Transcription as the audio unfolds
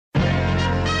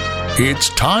It's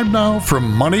time now for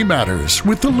Money Matters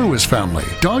with the Lewis family.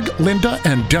 Doug, Linda,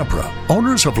 and Deborah,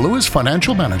 owners of Lewis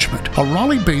Financial Management, a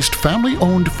Raleigh-based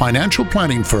family-owned financial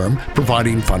planning firm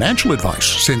providing financial advice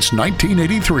since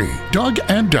 1983. Doug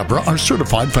and Deborah are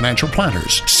certified financial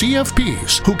planners,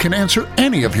 CFPs, who can answer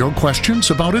any of your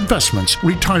questions about investments,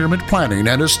 retirement planning,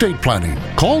 and estate planning.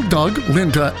 Call Doug,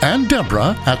 Linda, and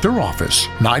Deborah at their office,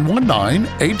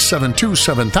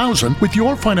 919-872-7000, with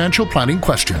your financial planning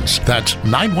questions. That's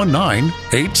 919-872-7000.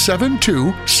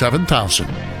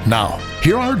 Now,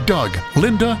 here are Doug,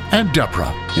 Linda, and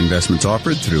Deborah. Investments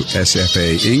offered through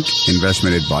SFA Inc.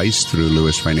 Investment advice through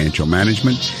Lewis Financial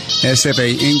Management.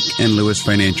 SFA Inc. and Lewis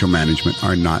Financial Management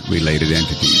are not related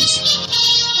entities.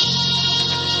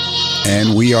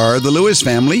 And we are the Lewis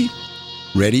family,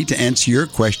 ready to answer your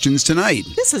questions tonight.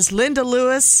 This is Linda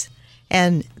Lewis,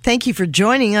 and thank you for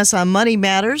joining us on Money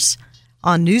Matters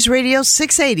on News Radio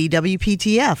 680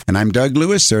 WPTF. And I'm Doug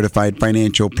Lewis, certified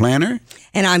financial planner.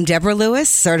 And I'm Deborah Lewis,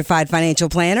 certified financial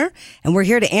planner. And we're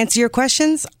here to answer your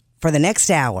questions for the next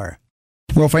hour.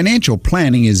 Well, financial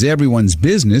planning is everyone's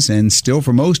business, and still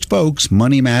for most folks,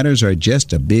 money matters are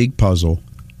just a big puzzle.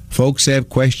 Folks have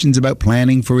questions about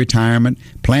planning for retirement,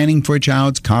 planning for a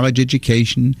child's college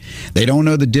education. They don't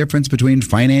know the difference between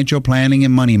financial planning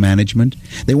and money management.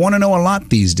 They want to know a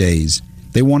lot these days.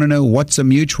 They want to know what's a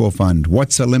mutual fund,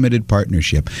 what's a limited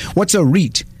partnership, what's a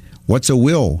REIT, what's a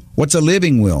will, what's a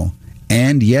living will.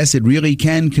 And yes, it really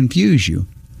can confuse you,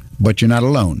 but you're not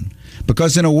alone.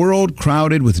 Because in a world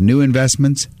crowded with new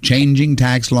investments, changing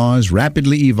tax laws,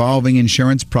 rapidly evolving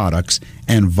insurance products,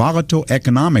 and volatile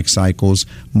economic cycles,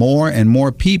 more and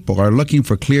more people are looking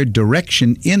for clear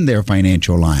direction in their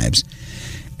financial lives.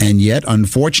 And yet,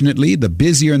 unfortunately, the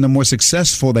busier and the more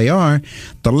successful they are,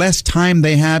 the less time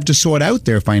they have to sort out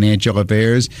their financial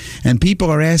affairs. And people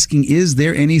are asking, is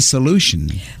there any solution?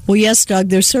 Well, yes, Doug,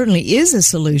 there certainly is a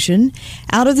solution.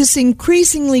 Out of this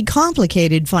increasingly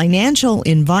complicated financial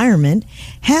environment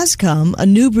has come a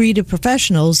new breed of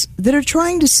professionals that are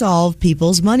trying to solve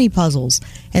people's money puzzles.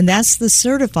 And that's the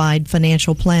certified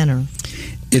financial planner.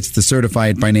 It's the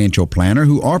certified financial planner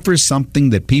who offers something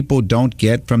that people don't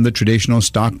get from the traditional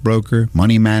stockbroker,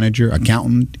 money manager,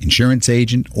 accountant, insurance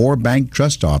agent, or bank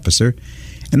trust officer.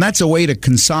 And that's a way to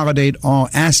consolidate all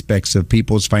aspects of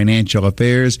people's financial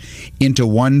affairs into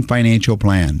one financial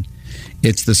plan.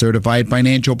 It's the certified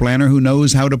financial planner who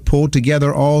knows how to pull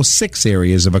together all 6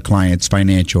 areas of a client's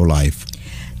financial life.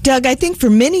 Doug, I think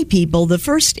for many people, the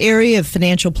first area of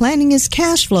financial planning is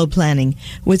cash flow planning,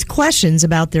 with questions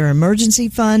about their emergency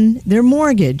fund, their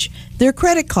mortgage, their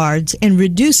credit cards, and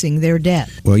reducing their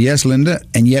debt. Well, yes, Linda,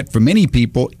 and yet for many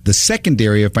people, the second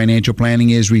area of financial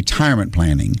planning is retirement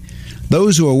planning.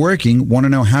 Those who are working want to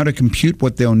know how to compute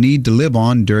what they'll need to live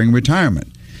on during retirement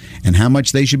and how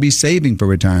much they should be saving for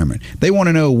retirement. They want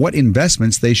to know what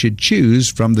investments they should choose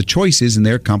from the choices in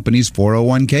their company's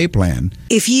 401k plan.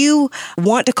 If you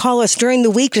want to call us during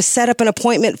the week to set up an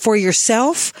appointment for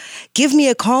yourself, give me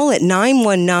a call at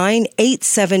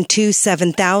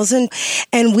 919-872-7000,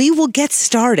 and we will get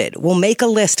started. We'll make a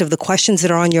list of the questions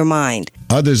that are on your mind.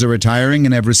 Others are retiring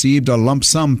and have received a lump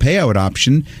sum payout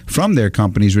option from their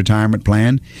company's retirement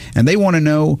plan, and they want to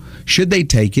know, should they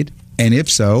take it? And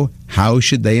if so, how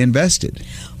should they invest it?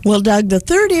 Well, Doug, the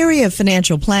third area of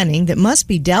financial planning that must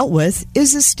be dealt with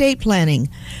is estate planning.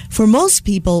 For most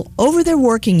people, over their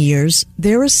working years,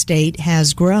 their estate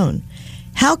has grown.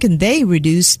 How can they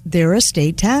reduce their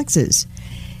estate taxes?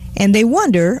 And they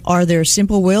wonder, are their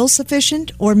simple wills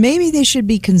sufficient? Or maybe they should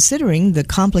be considering the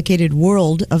complicated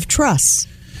world of trusts.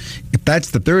 If that's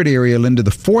the third area, Linda,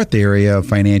 the fourth area of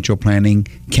financial planning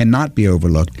cannot be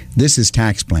overlooked. This is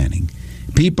tax planning.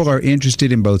 People are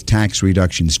interested in both tax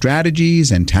reduction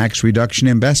strategies and tax reduction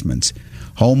investments,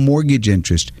 home mortgage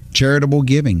interest, charitable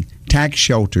giving, tax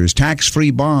shelters,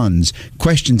 tax-free bonds,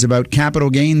 questions about capital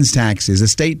gains taxes,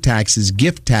 estate taxes,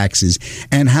 gift taxes,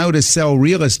 and how to sell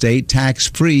real estate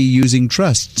tax-free using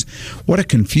trusts. What a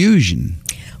confusion.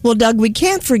 Well, Doug, we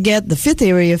can't forget the fifth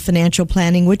area of financial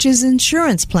planning, which is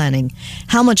insurance planning.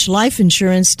 How much life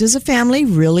insurance does a family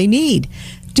really need?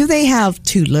 Do they have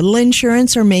too little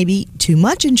insurance or maybe too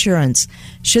much insurance?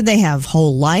 Should they have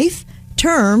whole life,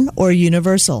 term, or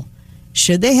universal?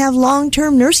 Should they have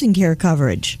long-term nursing care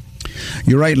coverage?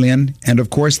 You're right, Lynn. And of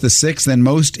course, the sixth and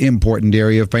most important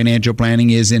area of financial planning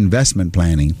is investment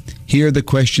planning. Here, the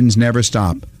questions never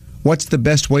stop. What's the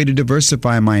best way to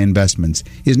diversify my investments?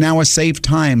 Is now a safe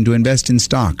time to invest in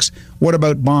stocks? What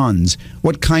about bonds?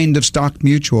 What kind of stock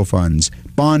mutual funds,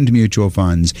 bond mutual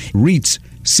funds, REITs,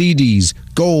 CDs,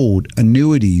 gold,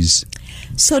 annuities?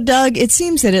 So, Doug, it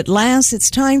seems that at last it's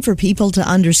time for people to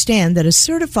understand that a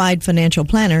certified financial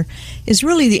planner is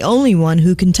really the only one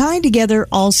who can tie together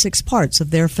all 6 parts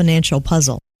of their financial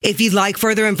puzzle. If you'd like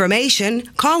further information,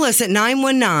 call us at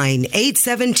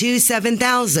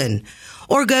 919-872-7000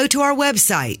 or go to our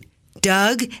website,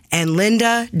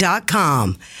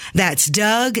 DougandLinda.com. That's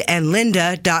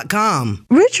DougandLinda.com.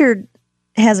 Richard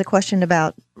has a question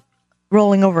about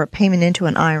rolling over a payment into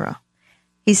an IRA.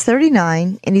 He's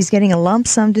 39 and he's getting a lump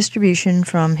sum distribution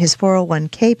from his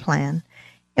 401k plan.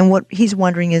 And what he's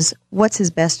wondering is, what's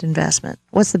his best investment?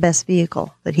 What's the best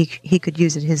vehicle that he could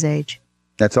use at his age?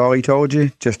 That's all he told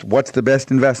you? Just what's the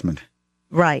best investment?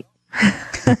 Right.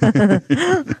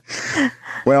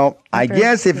 Well, I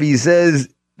guess if he says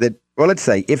that, well, let's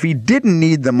say if he didn't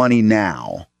need the money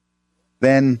now,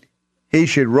 then he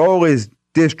should roll his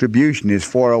distribution, his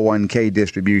 401k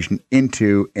distribution,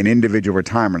 into an individual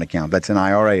retirement account. That's an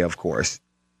IRA, of course.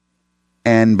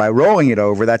 And by rolling it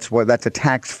over, that's a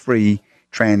tax-free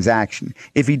transaction.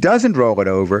 If he doesn't roll it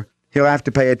over, he'll have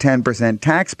to pay a 10%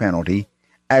 tax penalty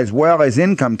as well as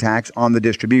income tax on the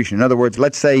distribution. In other words,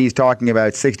 let's say he's talking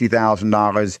about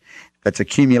 $60,000 that's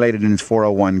accumulated in his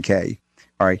 401k.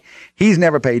 All right. He's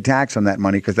never paid tax on that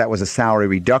money because that was a salary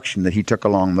reduction that he took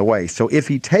along the way. So if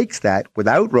he takes that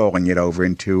without rolling it over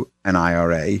into an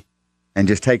IRA and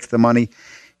just takes the money,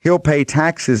 he'll pay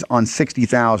taxes on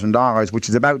 $60,000, which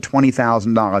is about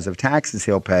 $20,000 of taxes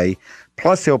he'll pay,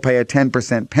 plus he'll pay a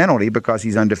 10% penalty because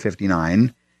he's under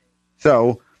 59.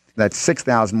 So that's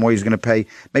 $6,000 more. He's going to pay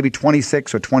maybe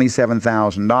 $26,000 or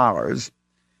 $27,000.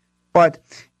 But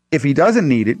if he doesn't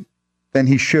need it, then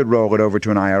he should roll it over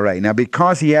to an IRA. Now,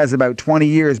 because he has about 20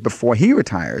 years before he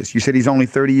retires, you said he's only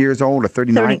 30 years old or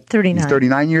 39? 39. He's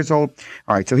 39 years old?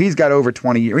 All right, so he's got over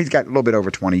 20 years. He's got a little bit over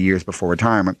 20 years before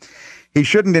retirement. He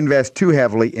shouldn't invest too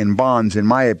heavily in bonds, in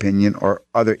my opinion, or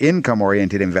other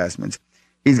income-oriented investments.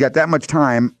 He's got that much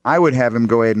time. I would have him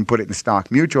go ahead and put it in stock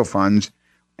mutual funds.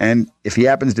 And if he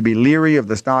happens to be leery of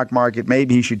the stock market,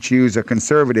 maybe he should choose a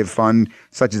conservative fund,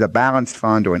 such as a balanced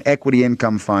fund or an equity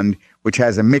income fund, which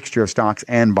has a mixture of stocks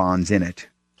and bonds in it.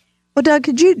 Well, Doug,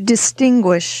 could you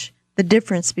distinguish the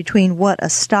difference between what a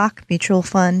stock mutual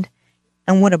fund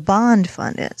and what a bond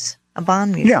fund is? A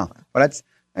bond mutual fund. Well,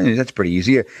 that's pretty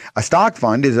easy. A stock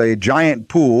fund is a giant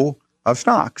pool of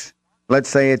stocks. Let's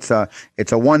say it's a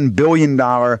 $1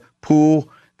 billion pool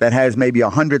that has maybe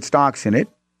 100 stocks in it,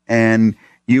 and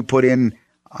you put in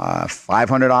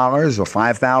 $500 or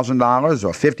 $5,000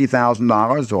 or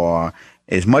 $50,000 or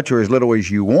as much or as little as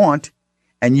you want,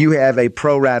 and you have a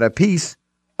pro rata piece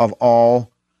of all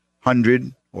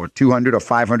 100 or 200 or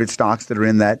 500 stocks that are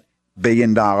in that $1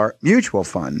 billion mutual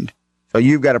fund. So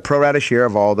you've got a pro rata share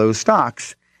of all those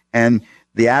stocks, and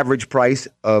the average price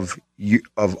of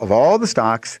all the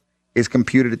stocks is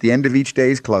computed at the end of each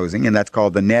day's closing, and that's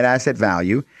called the net asset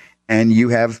value, and you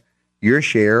have your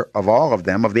share of all of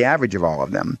them, of the average of all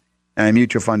of them. And a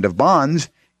mutual fund of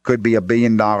bonds could be $1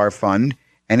 billion fund,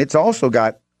 and it's also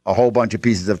got a whole bunch of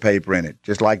pieces of paper in it,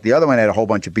 just like the other one had a whole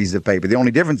bunch of pieces of paper. The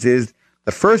only difference is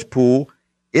the first pool,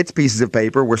 its pieces of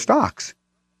paper were stocks.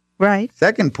 Right.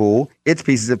 Second pool, its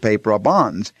pieces of paper are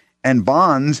bonds. And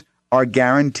bonds are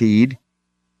guaranteed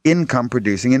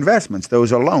income-producing investments.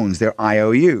 Those are loans. They're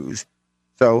IOUs.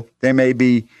 So there may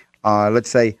be, let's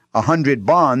say, 100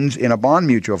 bonds in a bond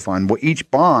mutual fund. Well, each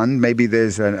bond, maybe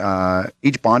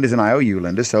each bond is an IOU,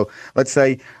 Linda. So let's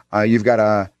say you've got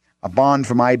a bond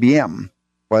from IBM.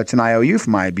 Well, it's an IOU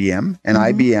from IBM, and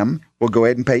IBM will go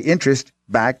ahead and pay interest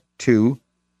back to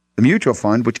the mutual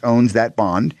fund, which owns that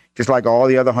bond, just like all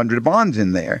the other 100 bonds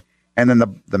in there. And then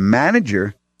the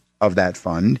manager of that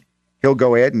fund, he'll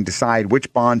go ahead and decide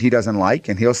which bond he doesn't like,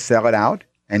 and he'll sell it out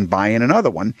and buy in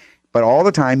another one. But all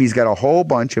the time, he's got a whole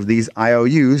bunch of these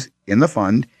IOUs in the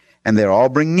fund, and they're all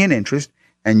bringing in interest.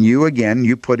 And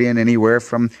you put in anywhere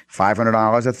from $500,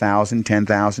 $1,000,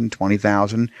 $10,000,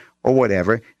 $20,000, or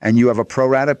whatever, and you have a pro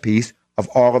rata piece of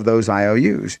all of those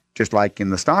IOUs. Just like in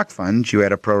the stock funds, you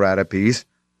had a pro rata piece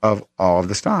of all of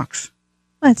the stocks.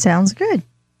 That sounds good.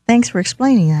 Thanks for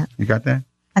explaining that. You got that?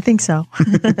 I think so.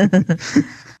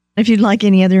 If you'd like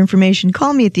any other information,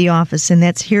 call me at the office, and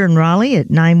that's here in Raleigh at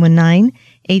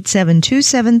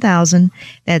 919-872-7000.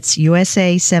 That's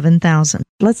USA 7000.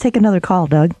 Let's take another call,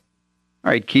 Doug. All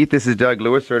right, Keith, this is Doug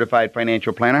Lewis, Certified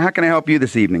Financial Planner. How can I help you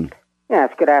this evening?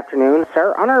 Yes, good afternoon,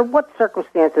 sir. Under what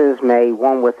circumstances may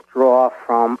one withdraw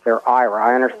from their IRA?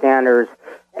 I understand there's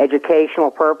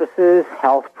educational purposes,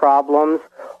 health problems,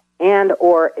 and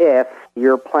or if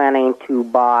you're planning to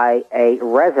buy a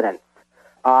residence.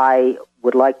 I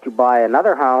would like to buy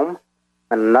another home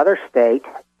in another state,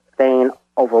 staying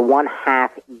over 1/2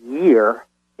 year,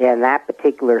 in that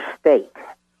particular state.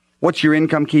 What's your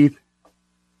income, Keith?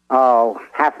 Oh,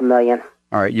 $500,000.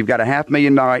 All right, you've got a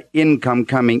 $500,000 income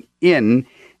coming in,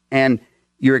 and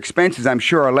your expenses, I'm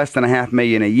sure, are less than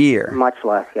 $500,000 a year. Much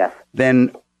less, yes.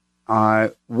 Then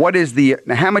what is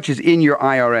how much is in your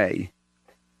IRA?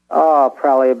 Oh,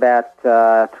 probably about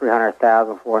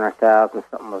 $300,000, $400,000,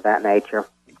 something of that nature.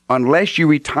 Unless you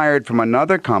retired from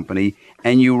another company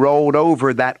and you rolled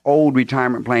over that old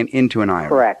retirement plan into an IRA.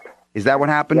 Correct. Is that what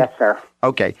happened? Yes, sir.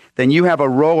 Okay. Then you have a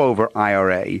rollover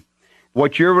IRA.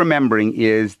 What you're remembering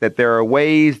is that there are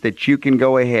ways that you can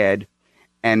go ahead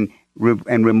and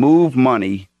remove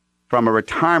money from a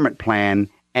retirement plan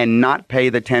and not pay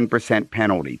the 10%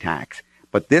 penalty tax.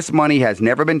 But this money has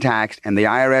never been taxed, and the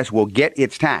IRS will get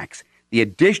its tax. The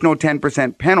additional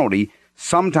 10% penalty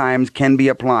sometimes can be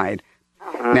applied.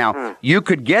 Now, you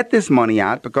could get this money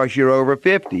out because you're over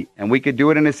 50, and we could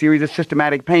do it in a series of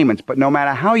systematic payments, but no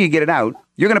matter how you get it out,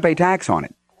 you're going to pay tax on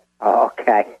it.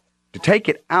 Okay. To take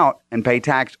it out and pay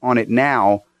tax on it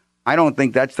now, I don't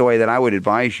think that's the way that I would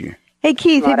advise you. Hey,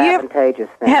 Keith, Not advantageous.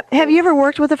 have you ever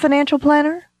worked with a financial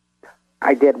planner?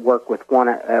 I did work with one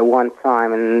at one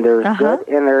time, and there's good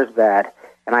and there's bad.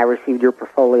 And I received your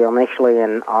portfolio initially,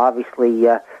 and obviously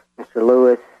Mr.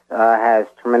 Lewis has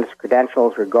tremendous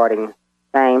credentials regarding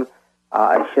same.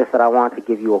 It's just that I want to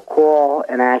give you a call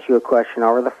and ask you a question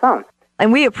over the phone.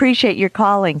 And we appreciate your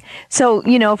calling. So,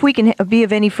 if we can be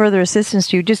of any further assistance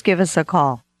to you, just give us a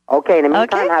call. Okay, in the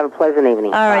meantime, have a pleasant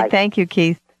evening. All right, thank you,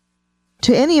 Keith.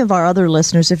 To any of our other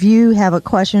listeners, if you have a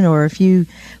question or if you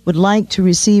would like to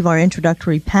receive our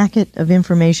introductory packet of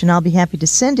information, I'll be happy to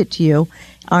send it to you.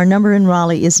 Our number in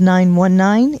Raleigh is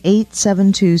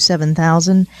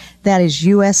 919-872-7000. That is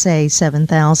USA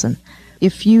 7000.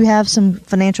 If you have some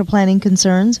financial planning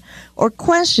concerns or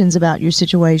questions about your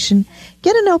situation,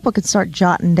 get a notebook and start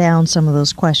jotting down some of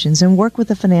those questions and work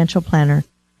with a financial planner.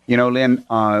 You know, Lynn,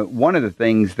 one of the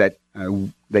things that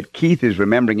Keith is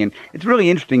remembering, and it's really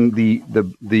interesting,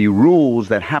 the rules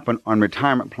that happen on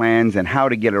retirement plans and how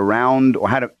to get around, or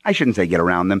I shouldn't say get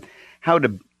around them, how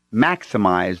to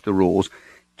maximize the rules.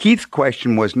 Keith's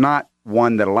question was not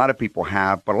one that a lot of people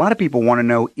have, but a lot of people want to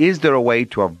know, is there a way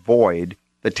to avoid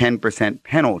the 10%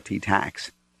 penalty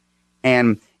tax?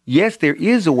 And yes, there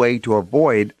is a way to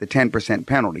avoid the 10%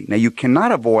 penalty. Now, you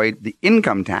cannot avoid the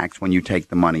income tax when you take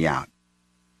the money out,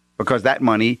 because that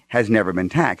money has never been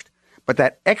taxed. But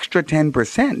that extra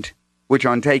 10%, which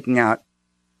on taking out,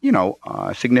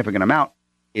 a significant amount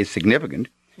is significant,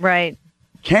 right,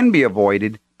 can be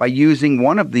avoided by using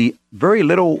one of the very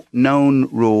little known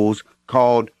rules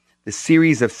called the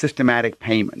series of systematic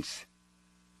payments.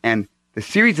 And the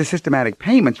series of systematic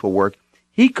payments will work.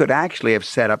 He could actually have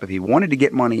set up, if he wanted to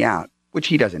get money out, which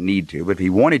he doesn't need to, but if he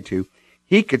wanted to,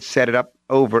 he could set it up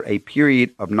over a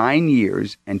period of 9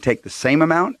 years and take the same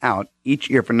amount out each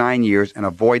year for 9 years and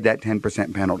avoid that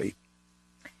 10% penalty.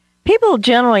 People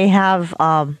generally have,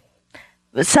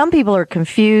 some people are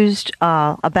confused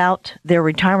about their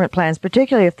retirement plans,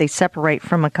 particularly if they separate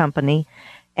from a company.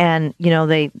 And,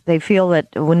 they feel that,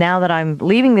 well, now that I'm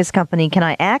leaving this company, can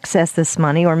I access this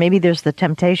money? Or maybe there's the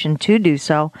temptation to do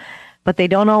so. But they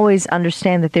don't always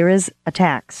understand that there is a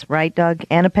tax, right, Doug,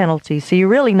 and a penalty. So you're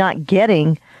really not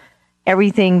getting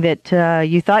everything that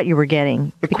you thought you were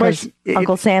getting, because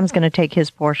Uncle Sam's going to take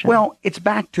his portion. Well, it's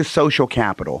back to social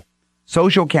capital.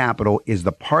 Social capital is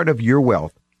the part of your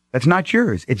wealth that's not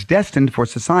yours. It's destined for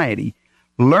society.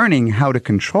 Learning how to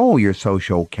control your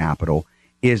social capital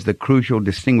is the crucial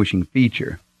distinguishing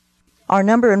feature. Our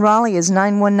number in Raleigh is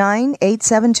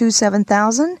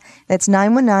 919-872-7000. That's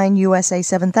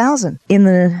 919-USA-7000. In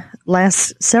the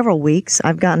last several weeks,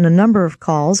 I've gotten a number of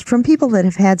calls from people that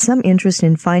have had some interest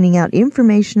in finding out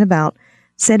information about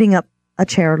setting up a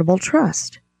charitable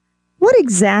trust. What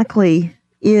exactly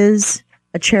is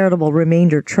a charitable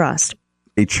remainder trust?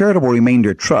 A charitable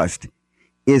remainder trust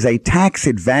is a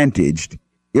tax-advantaged,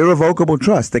 irrevocable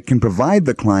trust that can provide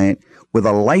the client with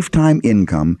a lifetime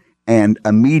income and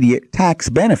immediate tax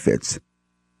benefits.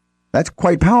 That's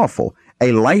quite powerful.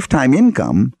 A lifetime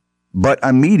income, but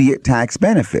immediate tax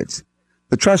benefits.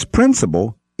 The trust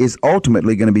principal is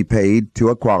ultimately going to be paid to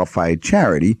a qualified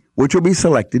charity, which will be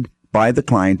selected by the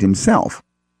client himself.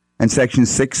 And Section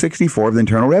 664 of the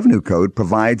Internal Revenue Code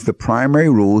provides the primary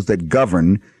rules that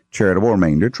govern charitable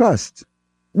remainder trusts.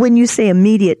 When you say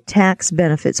immediate tax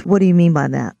benefits, what do you mean by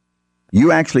that?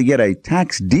 You actually get a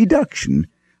tax deduction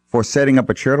for setting up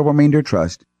a charitable remainder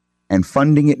trust and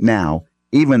funding it now,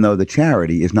 even though the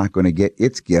charity is not going to get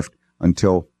its gift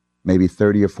until maybe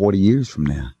 30 or 40 years from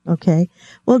now. Okay.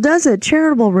 Well, does a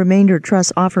charitable remainder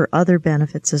trust offer other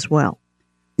benefits as well?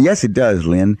 Yes, it does,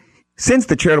 Lynn. Since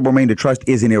the charitable remainder trust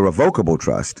is an irrevocable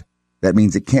trust, that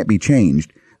means it can't be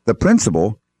changed. The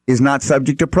principal is not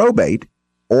subject to probate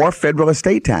or federal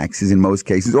estate taxes in most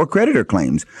cases, or creditor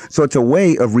claims. So it's a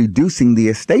way of reducing the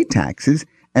estate taxes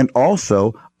and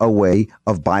also a way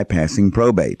of bypassing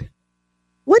probate.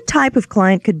 What type of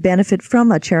client could benefit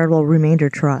from a charitable remainder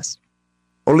trust?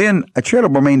 Well, Lynn, a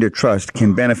charitable remainder trust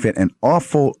can benefit an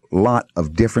awful lot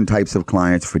of different types of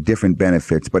clients for different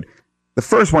benefits. But the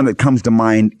first one that comes to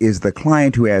mind is the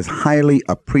client who has highly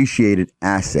appreciated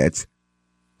assets,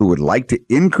 who would like to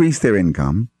increase their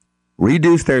income,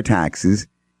 reduce their taxes,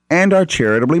 and are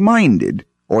charitably minded,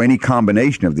 or any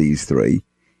combination of these three.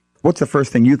 What's the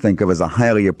first thing you think of as a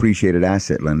highly appreciated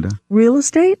asset, Linda? Real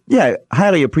estate? Yeah,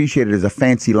 highly appreciated is a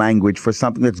fancy language for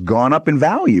something that's gone up in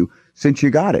value since you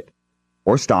got it,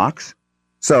 or stocks.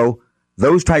 So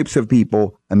those types of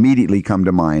people immediately come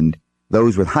to mind,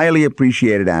 those with highly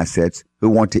appreciated assets who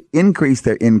want to increase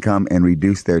their income and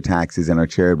reduce their taxes and are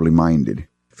charitably minded.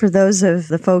 For those of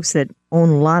the folks that own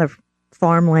a lot of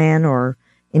farmland or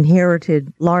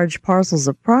inherited large parcels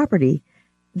of property,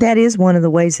 that is one of the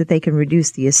ways that they can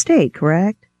reduce the estate,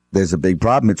 correct? There's a big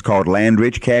problem. It's called land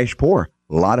rich, cash poor.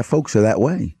 A lot of folks are that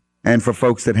way. And for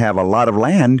folks that have a lot of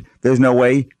land, there's no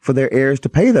way for their heirs to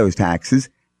pay those taxes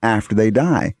after they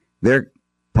die. They're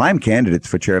prime candidates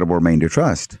for charitable remainder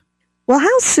trust. Well,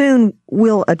 how soon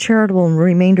will a charitable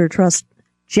remainder trust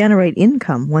generate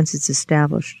income once it's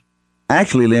established?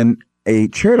 Actually, Lynn, a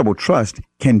charitable trust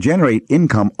can generate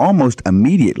income almost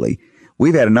immediately.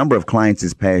 We've had a number of clients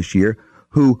this past year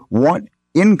who want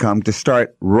income to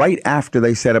start right after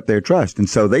they set up their trust. And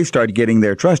so they start getting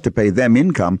their trust to pay them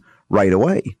income right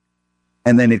away.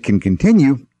 And then it can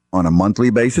continue on a monthly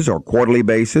basis or quarterly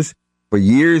basis for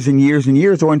years and years and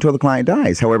years, or until the client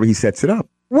dies, however he sets it up.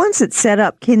 Once it's set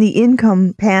up, can the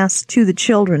income pass to the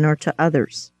children or to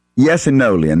others? Yes and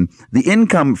no, Lynn. The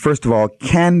income, first of all,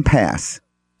 can pass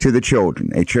to the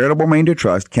children. A charitable remainder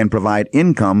trust can provide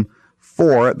income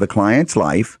for the client's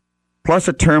life plus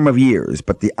a term of years,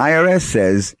 but the IRS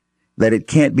says that it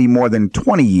can't be more than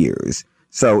 20 years.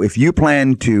 So if you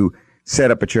plan to set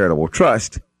up a charitable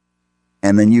trust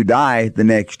and then you die the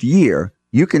next year,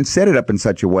 you can set it up in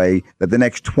such a way that the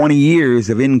next 20 years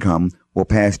of income will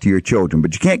pass to your children.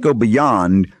 But you can't go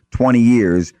beyond 20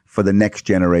 years for the next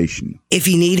generation. If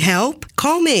you need help,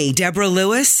 call me, Deborah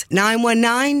Lewis,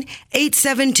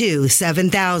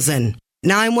 919-872-7000.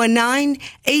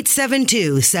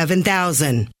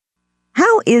 919-872-7000.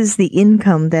 How is the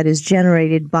income that is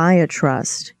generated by a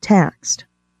trust taxed?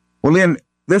 Well, Lynn,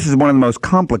 this is one of the most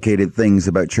complicated things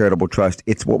about charitable trust.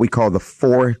 It's what we call the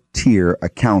 4-tier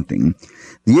accounting.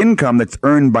 The income that's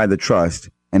earned by the trust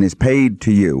and is paid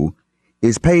to you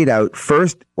is paid out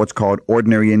first, what's called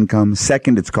ordinary income.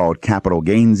 Second, it's called capital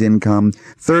gains income.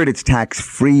 Third, it's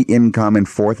tax-free income. And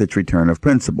fourth, it's return of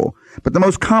principal. But the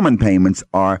most common payments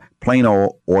are plain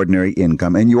old ordinary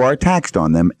income, and you are taxed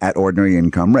on them at ordinary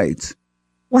income rates.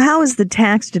 Well, how is the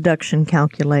tax deduction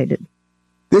calculated?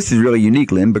 This is really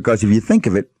unique, Lynn, because if you think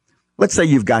of it, let's say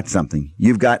you've got something.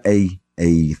 You've got a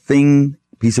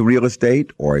piece of real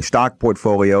estate or a stock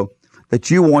portfolio that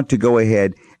you want to go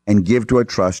ahead and give to a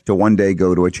trust to one day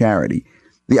go to a charity.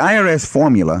 The IRS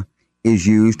formula is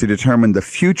used to determine the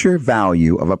future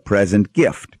value of a present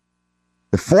gift.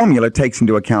 The formula takes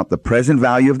into account the present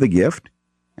value of the gift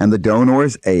and the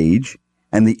donor's age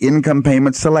and the income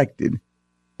payment selected.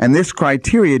 And this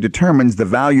criteria determines the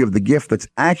value of the gift that's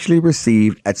actually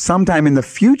received at some time in the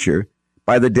future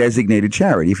by the designated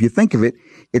charity. If you think of it,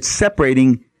 it's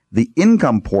separating the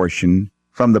income portion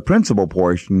from the principal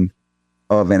portion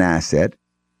of an asset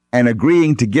and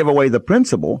agreeing to give away the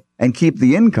principal and keep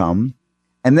the income,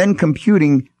 and then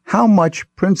computing how much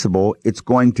principal it's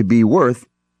going to be worth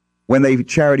when the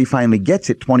charity finally gets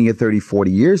it 20 or 30,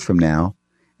 40 years from now,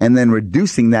 and then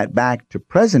reducing that back to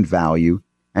present value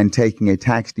and taking a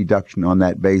tax deduction on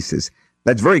that basis.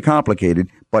 That's very complicated,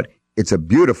 but it's a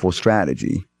beautiful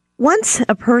strategy. Once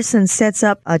a person sets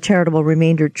up a charitable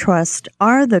remainder trust,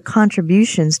 are the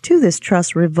contributions to this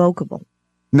trust revocable?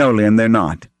 No, Lynn, they're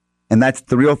not. And that's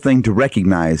the real thing to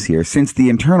recognize here. Since the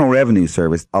Internal Revenue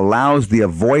Service allows the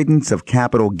avoidance of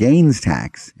capital gains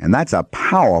tax, and that's a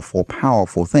powerful,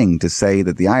 powerful thing to say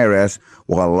that the IRS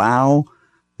will allow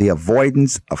the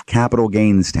avoidance of capital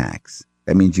gains tax.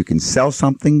 That means you can sell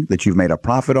something that you've made a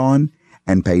profit on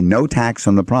and pay no tax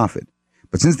on the profit.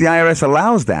 But since the IRS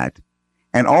allows that,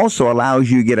 and also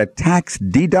allows you to get a tax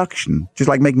deduction, just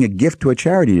like making a gift to a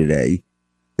charity today,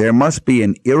 there must be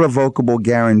an irrevocable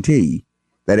guarantee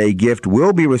that a gift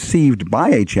will be received by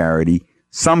a charity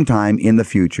sometime in the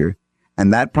future,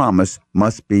 and that promise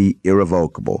must be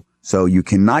irrevocable. So you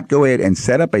cannot go ahead and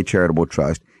set up a charitable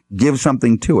trust, give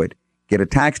something to it, get a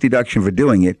tax deduction for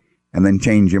doing it, and then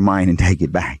change your mind and take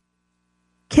it back.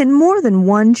 Can more than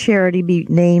one charity be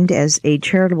named as a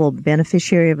charitable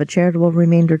beneficiary of a charitable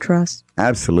remainder trust?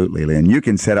 Absolutely, Lynn. You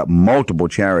can set up multiple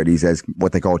charities as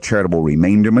what they call charitable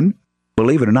remaindermen.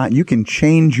 Believe it or not, you can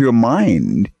change your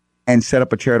mind and set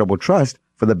up a charitable trust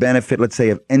for the benefit, let's say,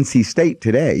 of NC State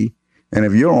today. And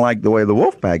if you don't like the way the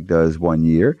Wolfpack does one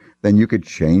year, then you could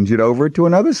change it over to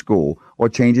another school or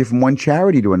change it from one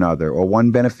charity to another or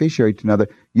one beneficiary to another.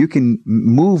 You can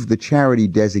move the charity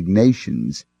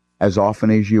designations as often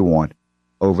as you want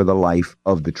over the life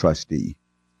of the trustee.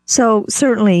 So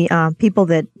certainly people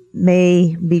that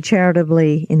may be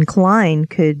charitably inclined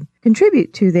could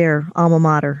contribute to their alma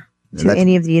mater, to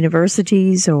any of the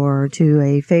universities or to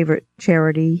a favorite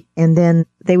charity, and then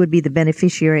they would be the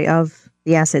beneficiary of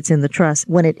the assets in the trust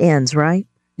when it ends, right?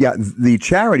 Yeah, the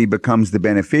charity becomes the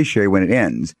beneficiary when it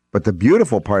ends. But the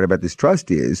beautiful part about this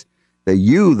trust is that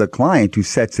you, the client who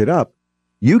sets it up,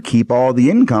 you keep all the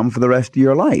income for the rest of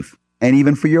your life, and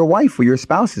even for your wife or your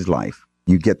spouse's life.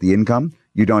 You get the income.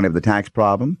 You don't have the tax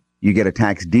problem. You get a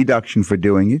tax deduction for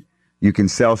doing it. You can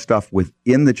sell stuff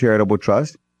within the charitable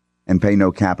trust and pay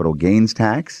no capital gains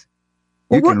tax.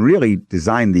 You can really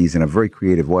design these in a very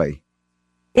creative way.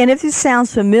 And if this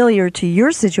sounds familiar to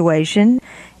your situation,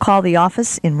 call the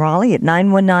office in Raleigh at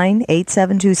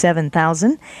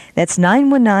 919-872-7000. That's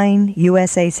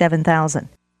 919-USA-7000.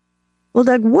 Well,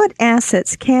 Doug, what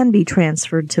assets can be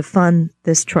transferred to fund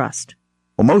this trust?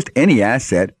 Well, most any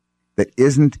asset that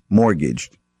isn't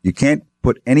mortgaged. You can't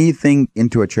put anything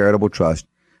into a charitable trust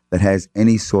that has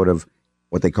any sort of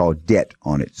what they call debt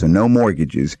on it. So no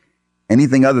mortgages.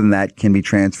 Anything other than that can be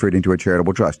transferred into a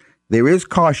charitable trust. There is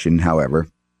caution, however,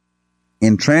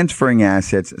 in transferring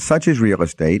assets such as real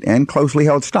estate and closely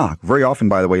held stock. Very often,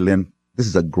 by the way, Lynn, this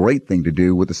is a great thing to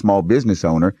do with a small business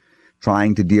owner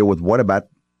trying to deal with what about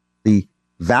the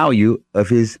value of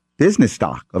his business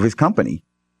stock, of his company.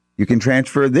 You can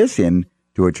transfer this in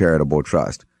to a charitable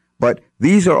trust. But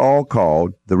these are all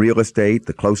called, the real estate,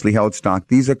 the closely held stock,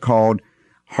 these are called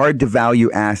hard to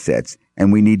value assets.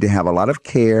 And we need to have a lot of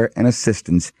care and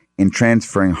assistance in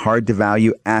transferring hard to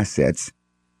value assets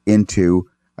into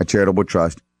a charitable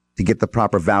trust to get the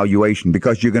proper valuation,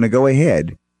 because you're going to go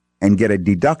ahead and get a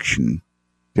deduction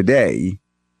today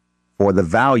for the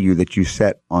value that you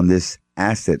set on this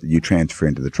asset that you transfer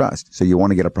into the trust. So you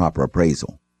want to get a proper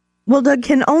appraisal. Well, Doug,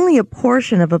 can only a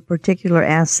portion of a particular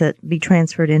asset be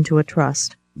transferred into a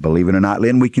trust? Believe it or not,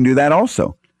 Lynn, we can do that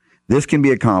also. This can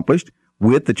be accomplished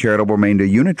with the charitable remainder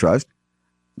unit trust.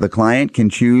 The client can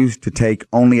choose to take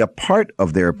only a part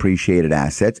of their appreciated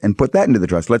assets and put that into the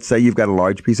trust. Let's say you've got a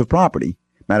large piece of property.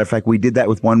 Matter of fact, we did that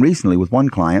with one recently with one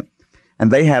client, and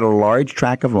they had a large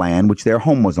tract of land which their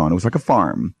home was on. It was like a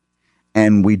farm.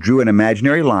 And we drew an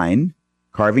imaginary line,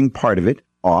 carving part of it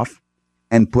off,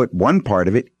 and put one part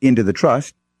of it into the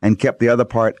trust and kept the other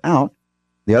part out.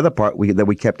 The other part that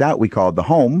we kept out, we called the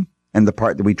home, and the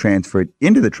part that we transferred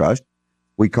into the trust,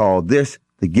 we called this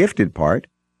the gifted part,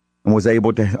 and was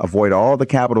able to avoid all the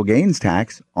capital gains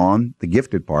tax on the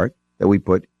gifted part that we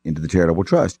put into the charitable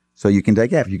trust. So you can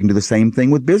take half. You can do the same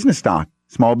thing with business stock.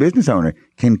 Small business owner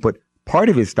can put part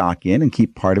of his stock in and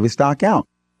keep part of his stock out.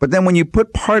 But then when you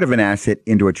put part of an asset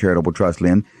into a charitable trust,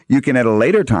 Lynn, you can at a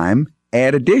later time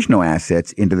add additional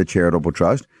assets into the charitable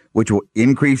trust, which will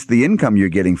increase the income you're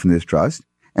getting from this trust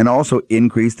and also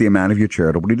increase the amount of your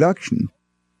charitable deduction.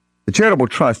 The charitable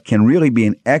trust can really be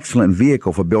an excellent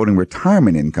vehicle for building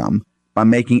retirement income by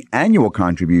making annual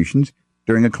contributions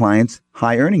during a client's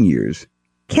high earning years.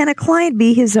 Can a client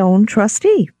be his own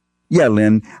trustee? Yeah,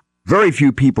 Lynn. Very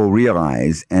few people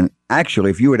realize, and actually,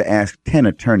 if you were to ask 10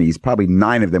 attorneys, probably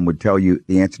 9 of them would tell you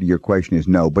the answer to your question is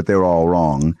no, but they're all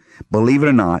wrong. Believe it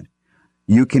or not,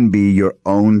 you can be your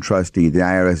own trustee. The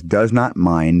IRS does not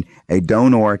mind. A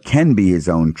donor can be his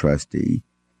own trustee.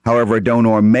 However, a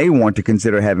donor may want to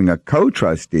consider having a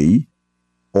co-trustee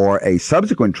or a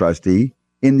subsequent trustee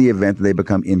in the event that they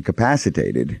become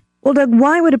incapacitated. Well, Doug,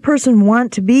 why would a person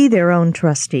want to be their own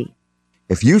trustee?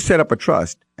 If you set up a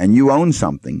trust and you own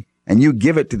something and you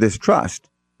give it to this trust,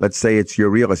 let's say it's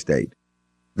your real estate,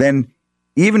 then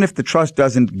even if the trust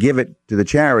doesn't give it to the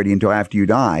charity until after you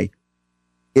die,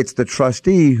 it's the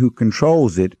trustee who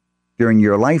controls it during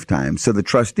your lifetime. So the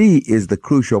trustee is the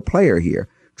crucial player here.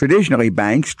 Traditionally,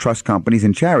 banks, trust companies,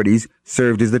 and charities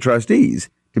served as the trustees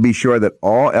to be sure that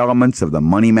all elements of the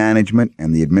money management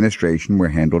and the administration were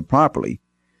handled properly.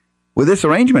 With this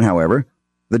arrangement, however,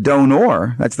 the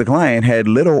donor, that's the client, had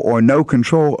little or no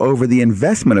control over the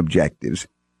investment objectives.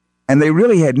 And they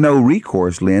really had no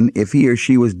recourse, Lynn, if he or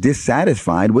she was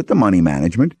dissatisfied with the money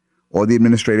management or the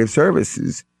administrative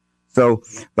services. So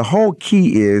the whole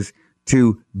key is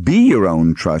to be your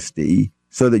own trustee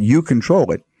so that you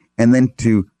control it, and then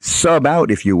to sub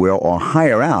out, if you will, or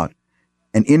hire out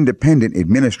an independent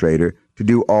administrator to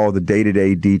do all the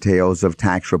day-to-day details of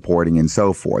tax reporting and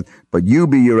so forth. But you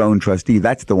be your own trustee.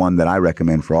 That's the one that I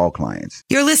recommend for all clients.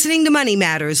 You're listening to Money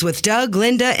Matters with Doug,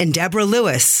 Linda, and Deborah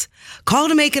Lewis. Call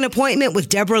to make an appointment with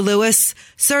Deborah Lewis,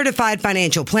 certified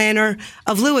financial planner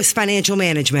of Lewis Financial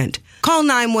Management. Call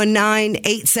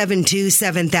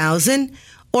 919-872-7000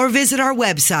 or visit our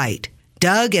website,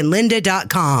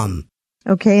 DougandLinda.com.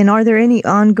 Okay, and are there any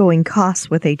ongoing costs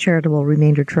with a charitable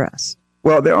remainder trust?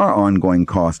 Well, there are ongoing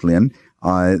costs, Lynn.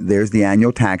 There's the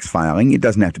annual tax filing. It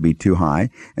doesn't have to be too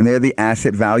high. And there are the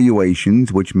asset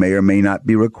valuations, which may or may not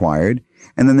be required.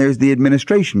 And then there's the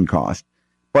administration cost.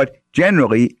 But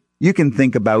generally, you can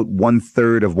think about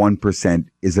 1/3 of 1%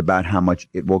 is about how much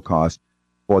it will cost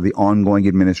for the ongoing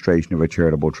administration of a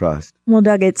charitable trust. Well,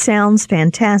 Doug, it sounds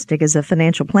fantastic as a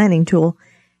financial planning tool.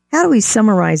 How do we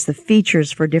summarize the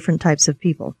features for different types of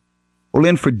people? Well,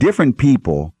 Lynn, for different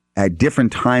people, at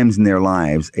different times in their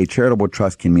lives, a charitable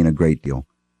trust can mean a great deal.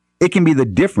 It can be the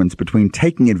difference between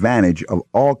taking advantage of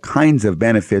all kinds of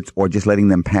benefits or just letting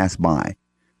them pass by.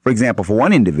 For example, for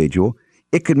one individual,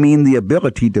 it could mean the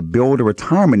ability to build a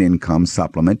retirement income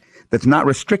supplement that's not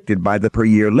restricted by the per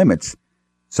year limits.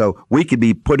 So we could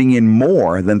be putting in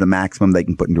more than the maximum they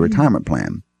can put into a retirement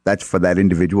plan. That's for that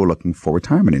individual looking for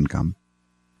retirement income.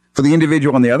 For the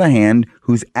individual, on the other hand,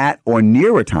 who's at or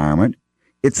near retirement,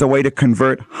 it's a way to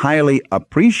convert highly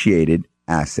appreciated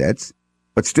assets,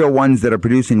 but still ones that are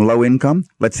producing low income.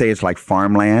 Let's say it's like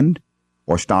farmland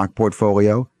or stock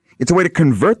portfolio. It's a way to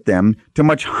convert them to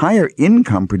much higher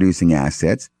income producing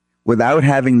assets without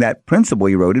having that principal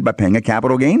eroded by paying a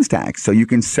capital gains tax. So you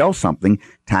can sell something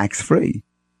tax free.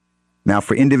 Now,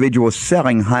 for individuals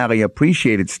selling highly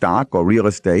appreciated stock or real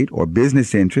estate or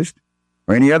business interest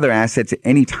or any other assets at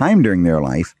any time during their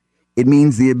life, it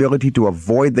means the ability to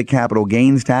avoid the capital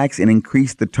gains tax and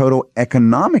increase the total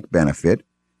economic benefit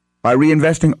by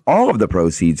reinvesting all of the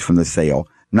proceeds from the sale,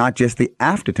 not just the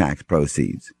after-tax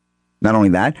proceeds. Not only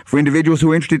that, for individuals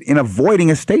who are interested in avoiding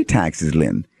estate taxes,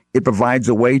 Lynn, it provides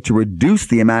a way to reduce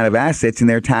the amount of assets in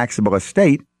their taxable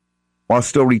estate while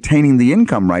still retaining the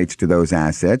income rights to those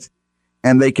assets,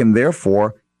 and they can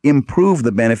therefore improve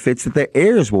the benefits that their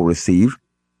heirs will receive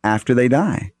after they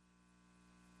die.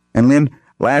 And Lynn,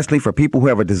 lastly, for people who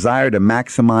have a desire to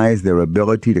maximize their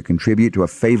ability to contribute to a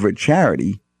favorite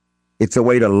charity, it's a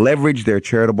way to leverage their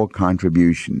charitable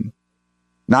contribution.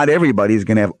 Not everybody is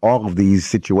going to have all of these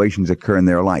situations occur in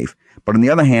their life. But on the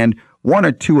other hand, one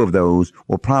or two of those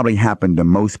will probably happen to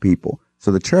most people.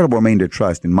 So the charitable remainder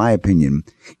trust, in my opinion,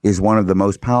 is one of the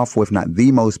most powerful, if not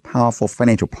the most powerful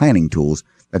financial planning tools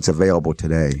that's available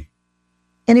today.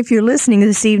 And if you're listening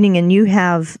this evening and you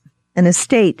have an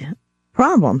estate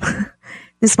problem,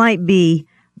 this might be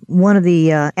one of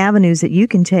the avenues that you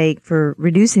can take for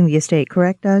reducing the estate,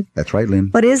 correct, Doug? That's right, Lynn.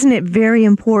 But isn't it very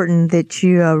important that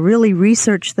you really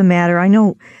research the matter? I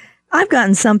know I've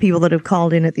gotten some people that have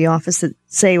called in at the office that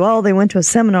say, well, they went to a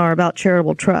seminar about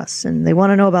charitable trusts and they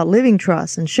want to know about living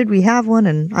trusts and should we have one?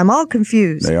 And I'm all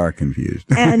confused. They are confused.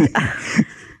 And,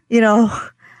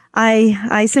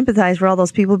 I sympathize for all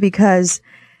those people because,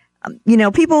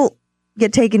 people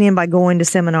get taken in by going to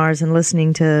seminars and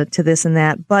listening to this and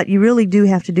that, but you really do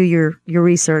have to do your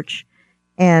research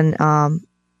and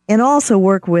also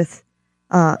work with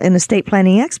an estate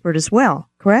planning expert as well,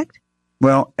 correct?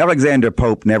 Well, Alexander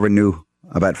Pope never knew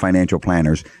about financial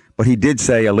planners, but he did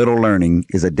say a little learning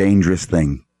is a dangerous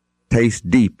thing. Taste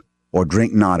deep or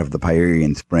drink not of the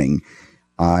Pierian spring.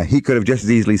 He could have just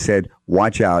as easily said,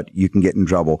 watch out, you can get in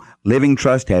trouble. Living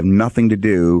trusts have nothing to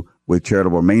do with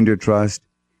charitable remainder trust.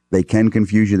 They can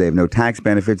confuse you. They have no tax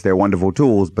benefits. They're wonderful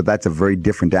tools, but that's a very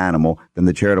different animal than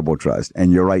the charitable trust.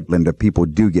 And you're right, Linda, people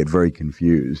do get very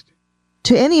confused.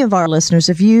 To any of our listeners,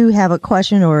 if you have a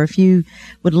question or if you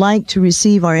would like to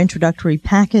receive our introductory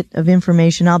packet of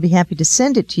information, I'll be happy to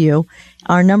send it to you.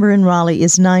 Our number in Raleigh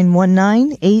is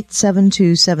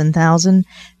 919-872-7000.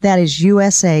 That is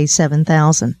USA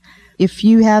 7000. If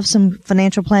you have some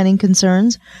financial planning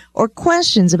concerns or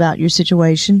questions about your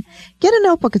situation, get a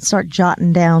notebook and start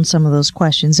jotting down some of those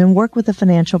questions and work with a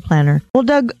financial planner. Well,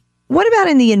 Doug, what about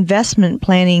in the investment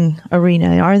planning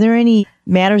arena? Are there any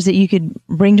matters that you could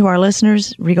bring to our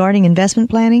listeners regarding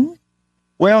investment planning?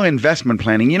 Well, investment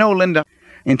planning, Linda,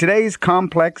 In today's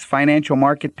complex financial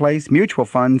marketplace, mutual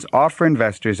funds offer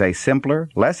investors a simpler,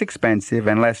 less expensive,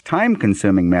 and less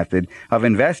time-consuming method of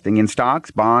investing in stocks,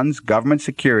 bonds, government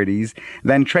securities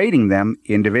than trading them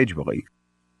individually.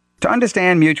 To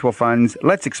understand mutual funds,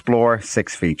 let's explore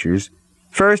 6 features.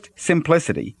 First,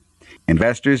 simplicity.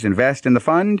 Investors invest in the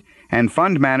fund, and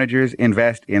fund managers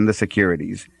invest in the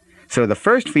securities. So the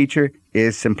first feature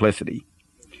is simplicity.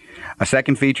 A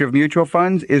second feature of mutual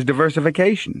funds is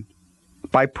diversification.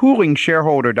 By pooling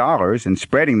shareholder dollars and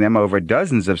spreading them over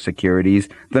dozens of securities,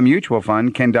 the mutual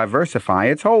fund can diversify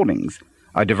its holdings.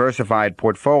 A diversified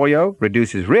portfolio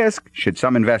reduces risk should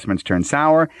some investments turn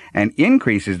sour and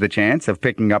increases the chance of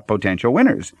picking up potential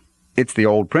winners. It's the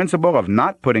old principle of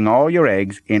not putting all your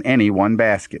eggs in any one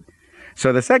basket.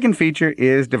 So the second feature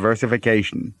is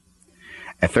diversification.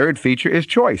 A third feature is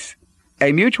choice.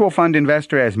 A mutual fund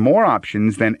investor has more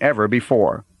options than ever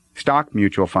before. Stock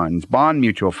mutual funds, bond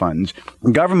mutual funds,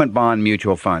 government bond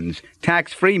mutual funds,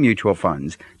 tax-free mutual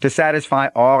funds, to satisfy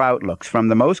all outlooks from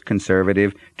the most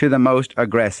conservative to the most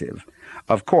aggressive.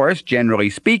 Of course, generally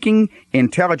speaking,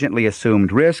 intelligently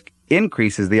assumed risk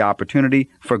increases the opportunity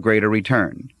for greater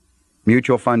return.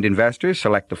 Mutual fund investors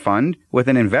select a fund with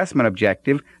an investment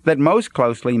objective that most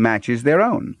closely matches their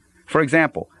own. For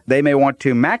example, they may want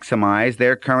to maximize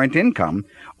their current income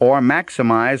or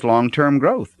maximize long-term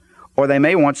growth, or they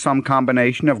may want some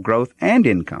combination of growth and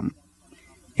income.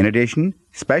 In addition,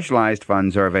 specialized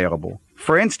funds are available.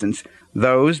 For instance,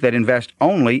 those that invest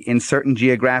only in certain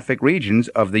geographic regions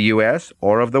of the U.S.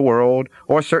 or of the world,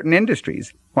 or certain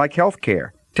industries, like healthcare,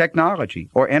 technology,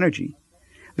 or energy.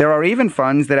 There are even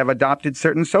funds that have adopted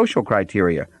certain social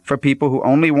criteria for people who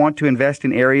only want to invest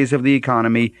in areas of the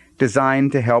economy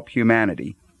designed to help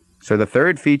humanity. So the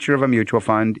third feature of a mutual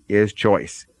fund is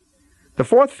choice. The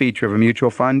fourth feature of a mutual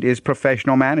fund is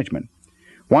professional management.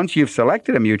 Once you've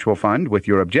selected a mutual fund with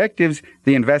your objectives,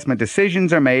 the investment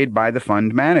decisions are made by the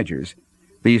fund managers.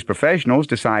 These professionals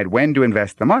decide when to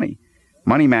invest the money.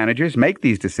 Money managers make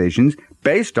these decisions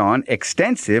based on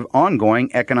extensive ongoing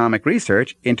economic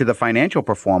research into the financial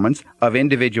performance of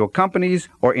individual companies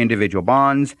or individual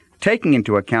bonds, taking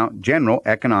into account general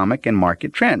economic and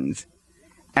market trends.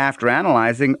 After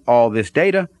analyzing all this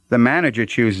data, the manager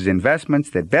chooses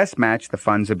investments that best match the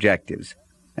fund's objectives.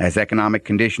 As economic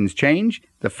conditions change,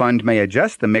 the fund may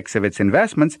adjust the mix of its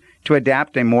investments to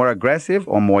adapt a more aggressive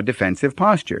or more defensive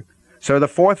posture. So the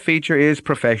fourth feature is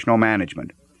professional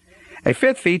management. A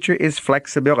fifth feature is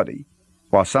flexibility.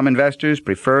 While some investors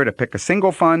prefer to pick a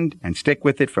single fund and stick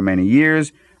with it for many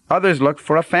years, others look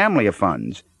for a family of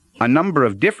funds, a number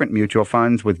of different mutual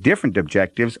funds with different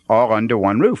objectives all under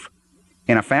one roof.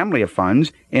 In a family of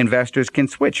funds, investors can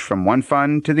switch from one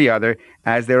fund to the other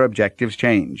as their objectives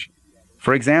change.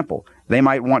 For example, they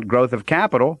might want growth of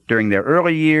capital during their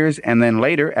early years and then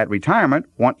later at retirement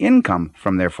want income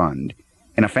from their fund.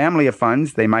 In a family of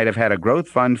funds, they might have had a growth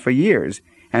fund for years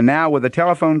and now with a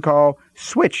telephone call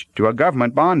switch to a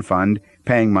government bond fund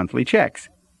paying monthly checks.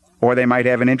 Or they might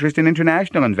have an interest in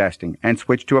international investing and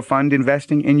switch to a fund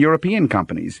investing in European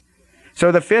companies.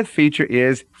 So the fifth feature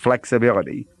is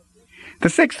flexibility. The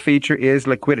sixth feature is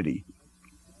liquidity.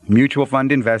 Mutual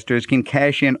fund investors can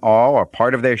cash in all or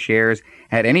part of their shares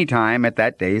at any time at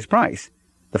that day's price.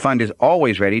 The fund is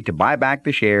always ready to buy back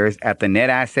the shares at the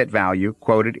net asset value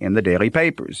quoted in the daily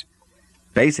papers.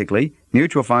 Basically,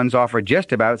 mutual funds offer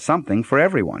just about something for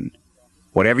everyone.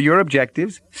 Whatever your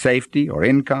objectives, safety or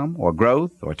income or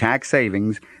growth or tax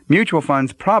savings, mutual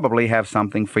funds probably have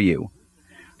something for you.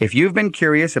 If you've been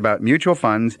curious about mutual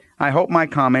funds, I hope my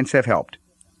comments have helped.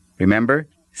 Remember,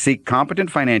 seek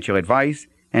competent financial advice,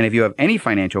 and if you have any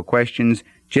financial questions,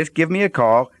 just give me a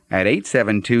call at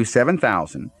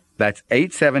 872-7000. That's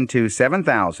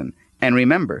 872-7000. And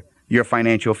remember, your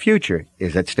financial future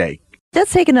is at stake.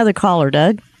 Let's take another caller,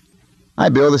 Doug. Hi,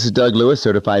 Bill. This is Doug Lewis,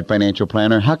 Certified Financial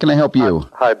Planner. How can I help you?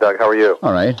 Hi, Doug. How are you?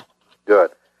 All right. Good.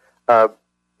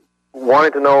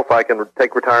 Wanting to know if I can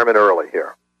take retirement early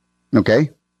here.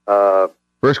 Okay.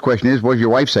 First question is, what does your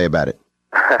wife say about it?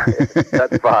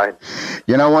 That's fine.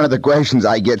 You know, one of the questions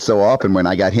I get so often when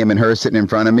I got him and her sitting in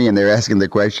front of me and they're asking the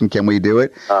question, can we do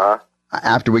it?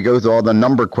 After we go through all the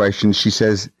number questions, she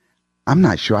says, I'm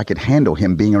not sure I could handle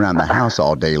him being around the house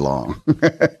all day long.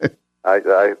 I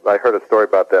heard a story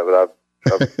about that, but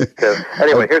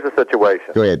anyway, here's the situation.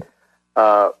 Go ahead.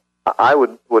 I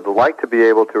would like to be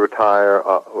able to retire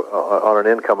on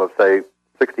an income of, say,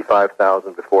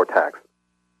 $65,000 before taxes.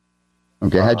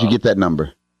 Okay, how'd you get that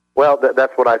number? Well,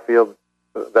 that's what I feel.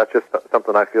 That's just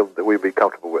something I feel that we'd be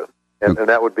comfortable with, and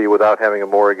that would be without having a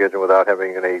mortgage and without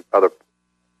having any other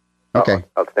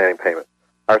outstanding payment.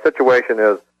 Our situation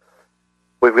is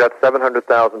We've got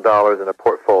 $700,000 in a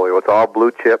portfolio. It's all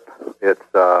blue chip. It's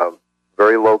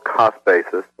very low cost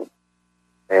basis,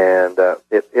 and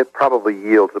it probably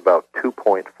yields about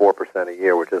 2.4% a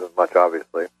year, which isn't much,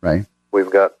 obviously. Right. We've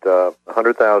got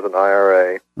 $100,000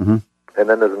 IRA, Mm-hmm. and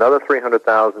then there's another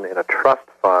 $300,000 in a trust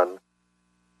fund,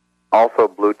 also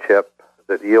blue chip,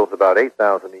 that yields about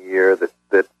 $8,000 a year.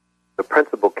 That the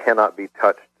principal cannot be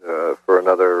touched for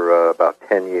another about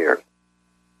 10 years,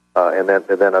 and then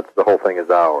that's, the whole thing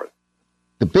is ours.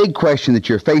 The big question that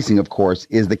you're facing, of course,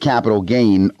 is the capital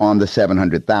gain on the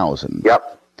 $700,000.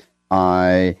 Yep.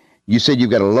 You said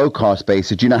you've got a low cost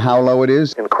basis. Do you know how low it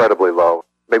is? Incredibly low.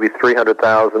 Maybe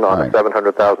 $300,000 on a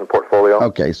 $700,000 portfolio.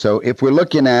 Okay, so if we're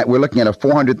looking at a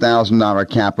 $400,000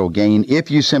 capital gain,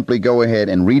 if you simply go ahead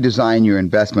and redesign your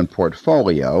investment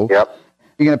portfolio, yep,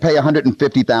 you're going to pay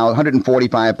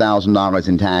 $145,000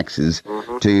 in taxes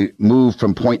to move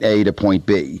from point A to point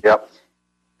B. Yep.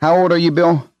 How old are you,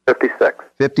 Bill? 56.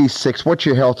 56. What's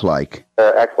your health like?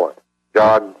 Excellent.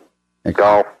 Jog,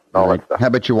 golf, all that stuff. How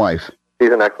about your wife? She's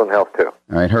in excellent health, too. All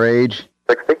right. Her age?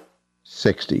 60.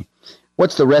 60.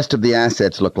 What's the rest of the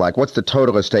assets look like? What's the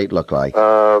total estate look like?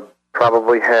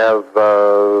 Probably have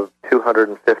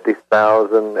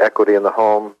 $250,000 equity in the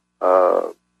home,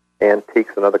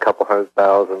 antiques another couple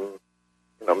 $100,000,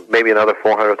 maybe another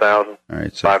 $400,000. All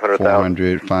right, so 500,000.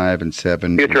 400, 5 and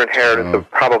 7. Future inheritance of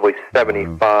probably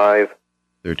 75.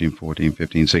 13, 14,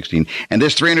 15, 16. And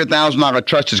this $300,000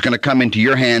 trust is going to come into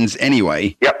your hands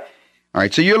anyway. Yep. All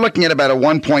right, so you're looking at about a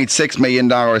 $1.6 million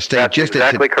estate. That's just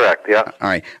exactly correct, yeah. All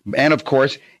right. And, of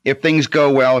course, if things go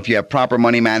well, if you have proper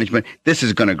money management, this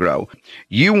is going to grow.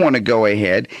 You want to go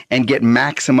ahead and get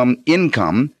maximum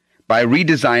income by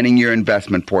redesigning your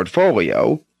investment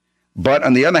portfolio. But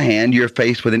on the other hand, you're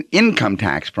faced with an income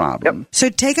tax problem. Yep. So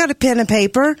take out a pen and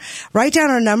paper, write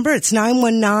down our number. It's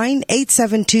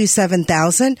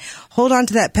 919-872-7000. Hold on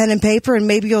to that pen and paper, and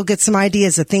maybe you'll get some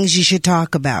ideas of things you should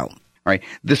talk about. All right.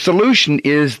 The solution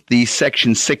is the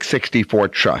Section 664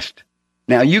 trust.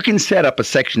 Now, you can set up a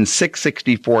Section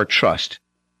 664 trust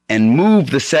and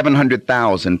move the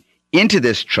 $700,000 into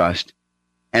this trust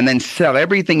and then sell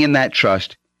everything in that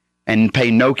trust and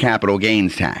pay no capital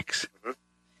gains tax. Mm-hmm.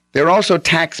 There are also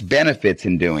tax benefits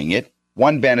in doing it.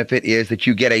 One benefit is that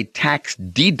you get a tax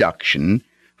deduction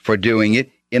for doing it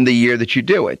in the year that you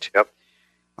do it. Yep.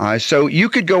 So you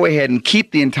could go ahead and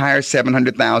keep the entire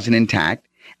 $700,000 intact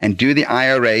and do the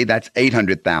IRA, that's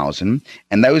 $800,000,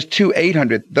 and those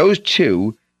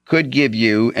two could give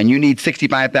you, and you need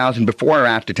 $65,000 before or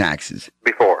after taxes?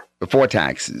 Before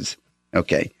taxes.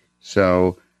 Okay.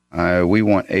 So we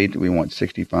want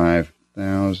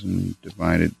 65,000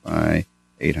 divided by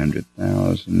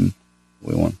 800,000.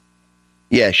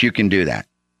 Yes, you can do that.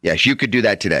 Yes, you could do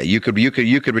that today. You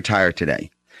could retire today.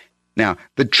 Now,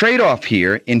 the trade-off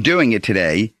here in doing it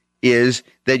today is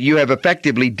that you have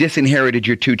effectively disinherited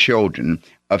your two children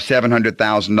of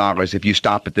 $700,000 if you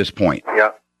stop at this point. Yeah.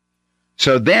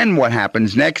 So then what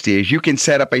happens next is you can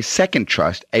set up a second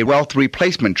trust, a wealth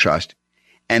replacement trust,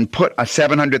 and put a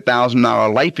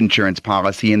 $700,000 life insurance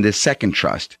policy in this second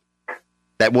trust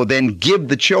that will then give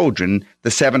the children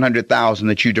the $700,000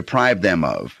 that you deprived them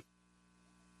of.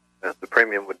 The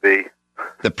premium would be?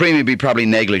 The premium would be probably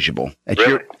negligible.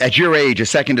 Really? At your age, a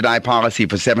second-to-die policy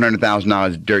for $700,000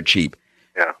 is dirt cheap.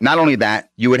 Yeah. Not only that,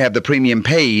 you would have the premium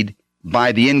paid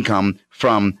by the income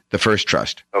from the first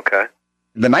trust. Okay.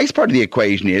 The nice part of the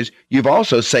equation is you've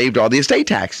also saved all the estate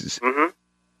taxes.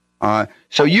 Mm-hmm.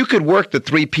 So you could work the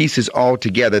three pieces all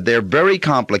together. They're very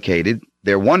complicated.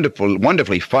 They're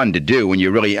wonderfully fun to do when you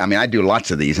really, I do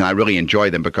lots of these and I really enjoy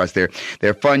them because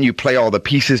they're fun. You play all the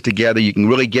pieces together. You can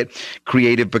really get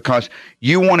creative because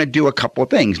you want to do a couple of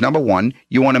things. Number one,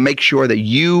 you want to make sure that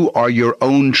you are your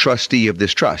own trustee of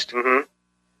this trust. Mm-hmm.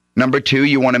 Number two,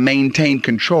 you want to maintain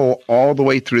control all the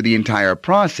way through the entire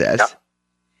process. Yeah.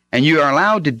 And you are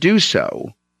allowed to do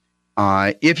so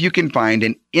if you can find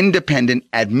an independent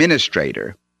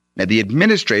administrator. Now, the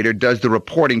administrator does the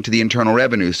reporting to the Internal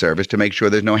Revenue Service to make sure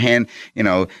there's no hand,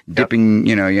 dipping,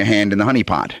 your hand in the honey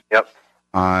pot. Yep.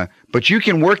 But you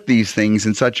can work these things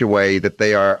in such a way that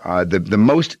they are the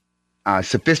most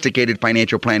sophisticated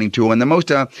financial planning tool and the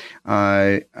most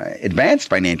advanced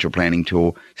financial planning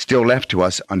tool still left to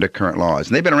us under current laws.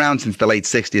 And they've been around since the late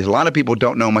 60s. A lot of people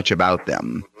don't know much about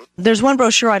them. There's one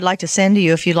brochure I'd like to send to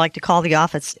you if you'd like to call the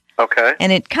office. Okay.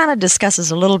 And it kind of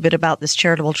discusses a little bit about this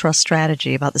charitable trust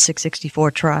strategy, about the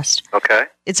 664 trust. Okay.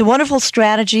 It's a wonderful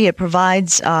strategy. It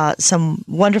provides some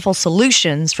wonderful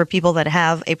solutions for people that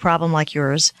have a problem like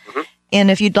yours. Mm-hmm. And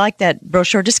if you'd like that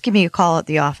brochure, just give me a call at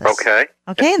the office. Okay.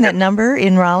 Okay, and that number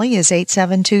in Raleigh is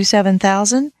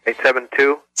 872-7000.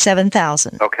 872?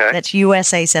 7000. Okay. That's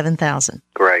USA 7000.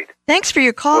 Great. Thanks for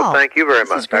your call. Well, thank you very This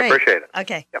much. is great. I appreciate it.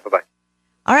 Okay. Yeah, bye-bye.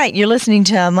 All right, you're listening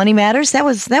to Money Matters. That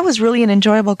was really an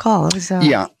enjoyable call. It was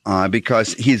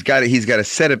because he's got a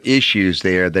set of issues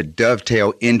there that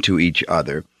dovetail into each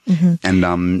other,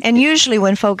 and usually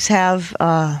when folks have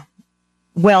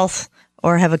wealth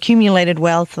or have accumulated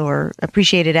wealth or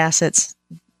appreciated assets,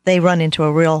 they run into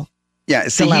a real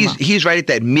dilemma. He's right at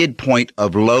that midpoint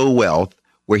of low wealth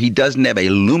where he doesn't have a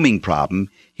looming problem.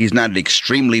 He's not an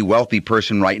extremely wealthy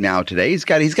person right now today. He's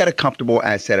got a comfortable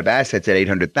set of assets at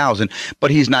 $800,000, but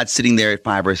he's not sitting there at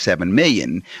 $5 or $7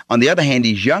 million. On the other hand,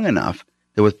 he's young enough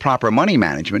that with proper money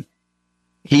management,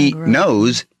 he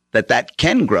knows that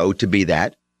can grow to be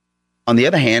that. On the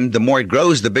other hand, the more it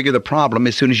grows, the bigger the problem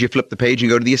as soon as you flip the page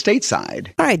and go to the estate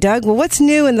side. All right, Doug. Well, what's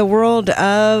new in the world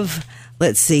of,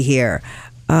 let's see here,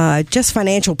 just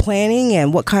financial planning,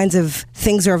 and what kinds of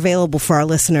things are available for our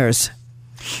listeners?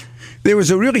 There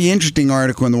was a really interesting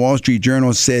article in the Wall Street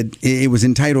Journal. Said it was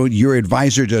entitled "Your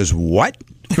Advisor Does What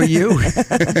for You."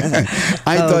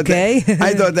 I thought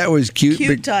that was cute.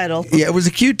 Cute title. Yeah, it was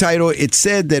a cute title. It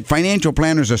said that financial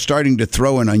planners are starting to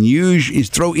throw in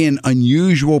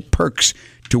unusual perks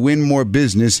to win more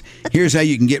business. Here's how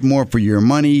you can get more for your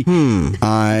money.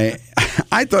 I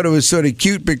thought it was sort of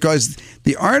cute because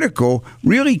the article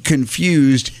really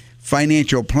confused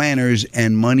financial planners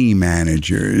and money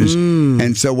managers.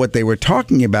 And so what they were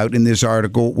talking about in this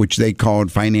article, which they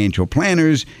called financial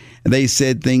planners, they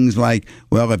said things like,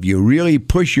 well, if you really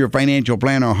push your financial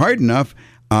planner hard enough,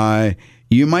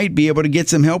 you might be able to get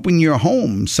some help in your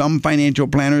home. Some financial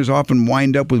planners often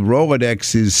wind up with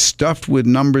Rolodexes stuffed with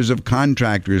numbers of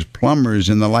contractors, plumbers,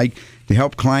 and the like to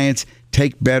help clients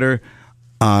take better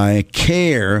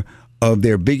care of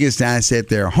their biggest asset,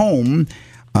 their home.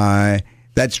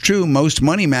 That's true. Most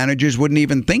money managers wouldn't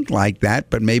even think like that,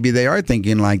 but maybe they are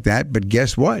thinking like that. But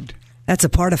guess what? That's a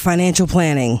part of financial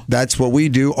planning. That's what we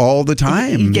do all the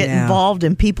time. You get involved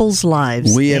in people's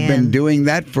lives. We have been doing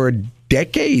that for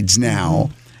decades now.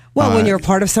 Well, when you're a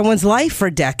part of someone's life for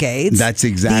decades, that's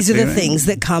exactly these are the right. things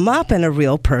that come up in a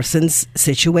real person's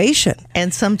situation.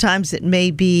 And sometimes it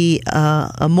may be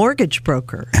a mortgage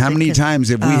broker. How many times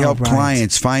have we helped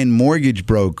clients find mortgage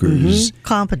brokers?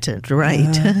 Competent, right?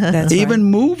 That's Even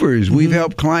movers. We've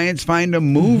helped clients find a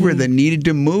mover that needed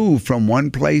to move from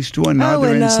one place to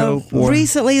another and so forth.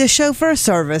 Recently, the chauffeur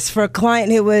service for a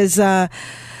client who was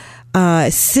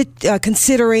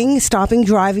considering stopping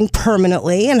driving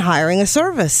permanently and hiring a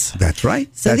service. That's right.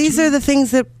 So these are the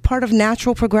things that part of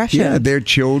natural progression. Yeah, their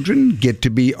children get to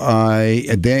be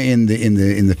they're in the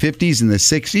 50s and the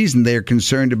 60s, and they're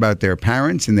concerned about their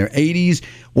parents in their 80s.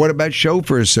 What about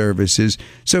chauffeur services?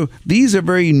 So these are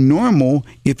very normal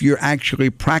if you're actually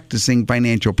practicing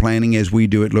financial planning as we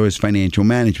do at Lewis Financial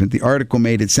Management. The article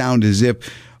made it sound as if,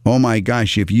 oh my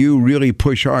gosh, if you really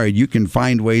push hard, you can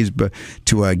find ways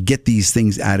to get these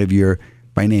things out of your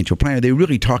financial planner. They're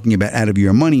really talking about out of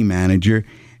your money manager.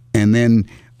 And then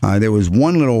there was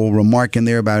one little remark in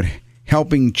there about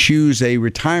helping choose a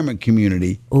retirement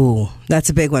community. Ooh, that's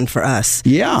a big one for us.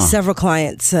 Yeah. Several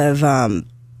clients have,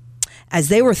 as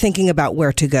they were thinking about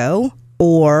where to go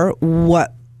or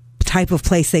what type of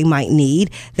place they might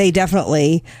need, they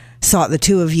definitely sought the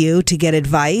two of you to get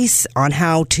advice on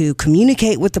how to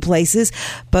communicate with the places,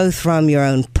 both from your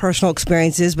own personal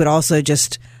experiences, but also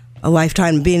just a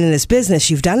lifetime of being in this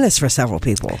business. You've done this for several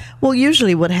people. Well,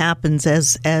 usually what happens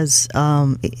as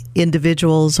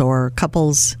individuals or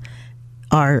couples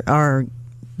are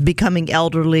becoming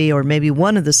elderly, or maybe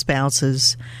one of the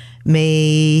spouses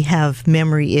may have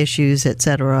memory issues,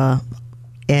 etc.,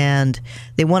 and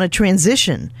they want to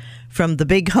transition from the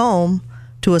big home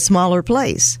to a smaller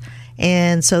place.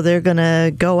 And so they're going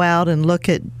to go out and look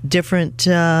at different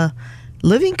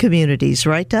living communities,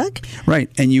 right, Doug? Right.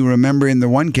 And you remember in the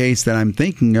one case that I'm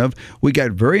thinking of, we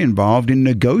got very involved in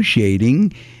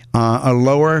negotiating a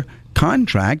lower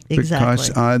contract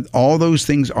because all those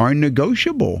things are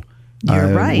negotiable.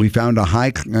 You're right. We found a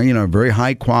very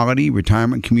high quality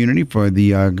retirement community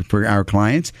for our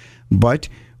clients, but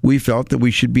we felt that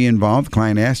we should be involved. The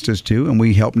client asked us to, and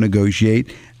we helped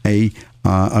negotiate a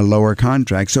lower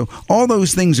contract. So all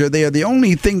those things are there. The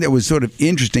only thing that was sort of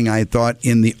interesting, I thought,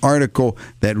 in the article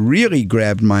that really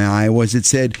grabbed my eye was it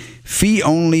said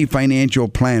fee-only financial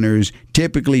planners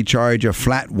typically charge a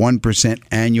flat 1%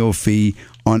 annual fee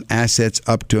on assets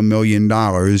up to $1 million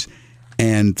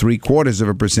and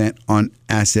 0.75% on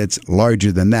assets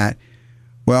larger than that.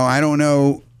 Well, I don't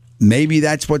know maybe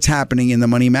that's what's happening in the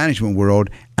money management world.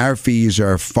 Our fees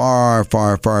are far,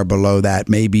 far, far below that.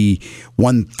 Maybe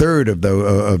 1/3 of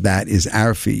that is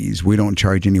our fees. We don't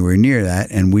charge anywhere near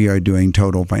that, and we are doing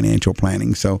total financial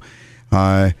planning. So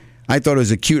I thought it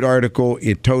was a cute article.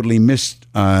 It totally missed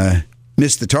the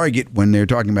target when they're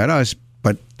talking about us,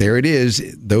 but there it is.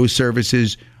 Those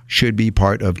services should be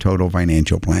part of total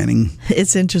financial planning.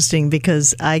 It's interesting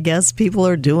because I guess people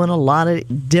are doing a lot of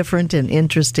different and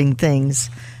interesting things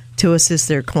to assist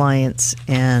their clients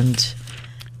and,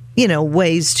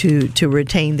 ways to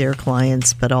retain their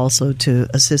clients, but also to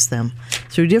assist them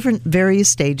through different various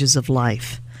stages of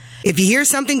life. If you hear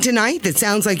something tonight that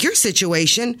sounds like your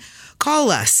situation,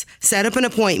 call us. Set up an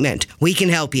appointment. We can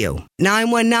help you.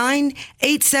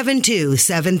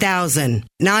 919-872-7000.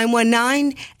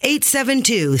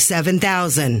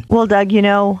 919-872-7000. Well, Doug,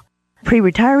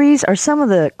 pre-retirees are some of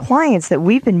the clients that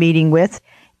we've been meeting with.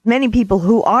 Many people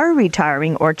who are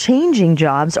retiring or changing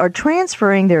jobs are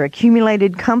transferring their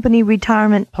accumulated company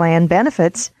retirement plan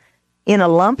benefits in a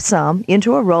lump sum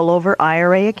into a rollover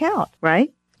IRA account,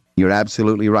 right? You're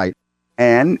absolutely right.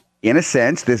 And in a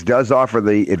sense, this does offer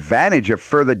the advantage of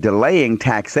further delaying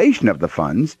taxation of the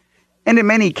funds. And in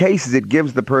many cases, it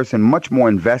gives the person much more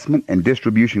investment and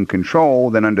distribution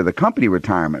control than under the company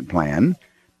retirement plan.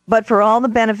 But for all the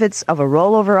benefits of a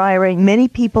rollover IRA, many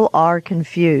people are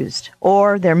confused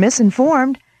or they're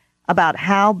misinformed about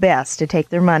how best to take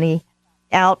their money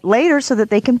out later so that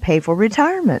they can pay for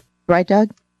retirement. Right, Doug?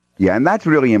 Yeah, and that's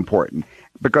really important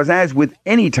because as with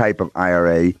any type of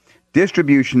IRA,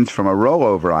 distributions from a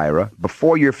rollover IRA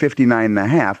before you're 59 and a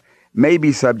half may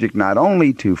be subject not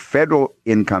only to federal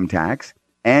income tax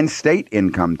and state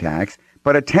income tax,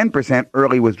 but a 10%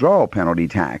 early withdrawal penalty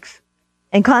tax.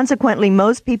 And consequently,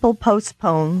 most people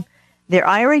postpone their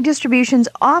IRA distributions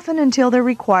often until they're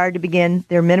required to begin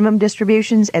their minimum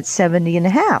distributions at 70 and a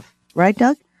half. Right,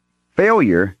 Doug?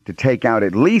 Failure to take out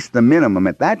at least the minimum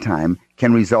at that time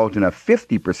can result in a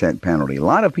 50% penalty. A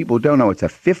lot of people don't know it's a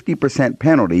 50%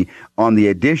 penalty on the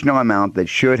additional amount that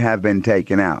should have been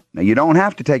taken out. Now, you don't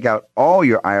have to take out all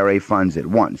your IRA funds at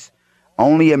once.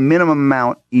 Only a minimum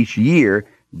amount each year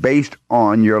based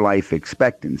on your life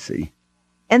expectancy.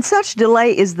 And such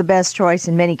delay is the best choice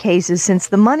in many cases since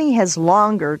the money has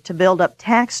longer to build up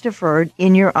tax deferred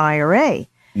in your IRA.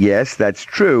 Yes, that's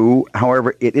true.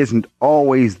 However, it isn't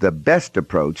always the best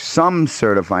approach. Some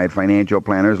certified financial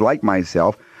planners, like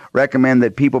myself, recommend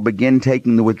that people begin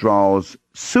taking the withdrawals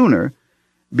sooner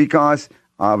because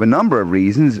of a number of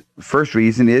reasons. First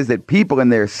reason is that people in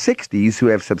their 60s who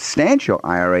have substantial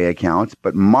IRA accounts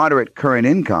but moderate current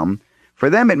income, for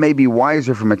them it may be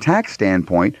wiser from a tax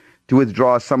standpoint to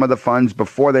withdraw some of the funds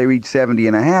before they reach 70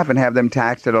 and a half and have them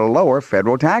taxed at a lower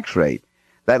federal tax rate.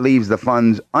 That leaves the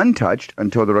funds untouched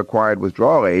until the required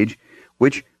withdrawal age,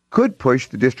 which could push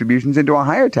the distributions into a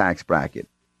higher tax bracket.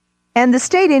 And the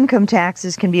state income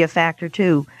taxes can be a factor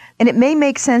too, and it may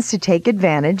make sense to take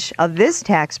advantage of this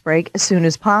tax break as soon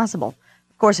as possible.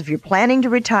 Of course, if you're planning to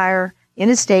retire in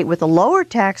a state with a lower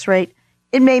tax rate,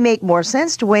 it may make more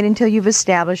sense to wait until you've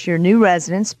established your new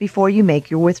residence before you make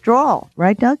your withdrawal.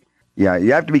 Right, Doug? Yeah,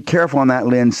 you have to be careful on that,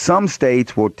 Lynn. Some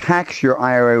states will tax your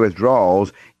IRA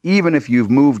withdrawals even if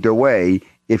you've moved away,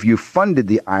 if you funded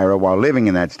the IRA while living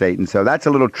in that state. And so that's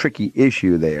a little tricky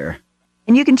issue there.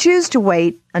 And you can choose to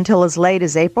wait until as late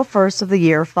as April 1st of the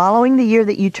year following the year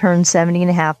that you turn 70 and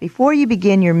a half before you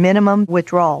begin your minimum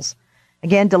withdrawals.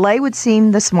 Again, delay would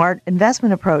seem the smart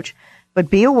investment approach, but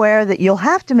be aware that you'll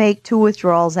have to make 2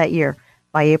 withdrawals that year,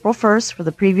 by April 1st for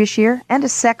the previous year and a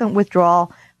second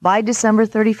withdrawal by December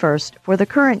 31st for the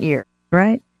current year,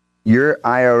 right? Your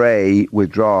IRA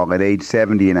withdrawal at age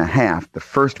 70 and a half, the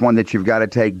first one that you've got to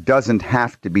take doesn't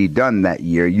have to be done that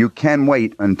year. You can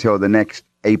wait until the next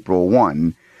April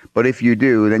 1. But if you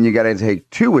do, then you got to take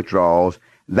 2 withdrawals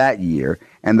that year.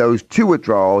 And those 2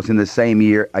 withdrawals in the same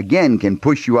year, again, can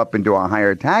push you up into a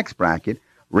higher tax bracket,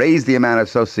 raise the amount of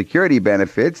Social Security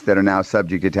benefits that are now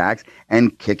subject to tax,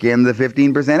 and kick in the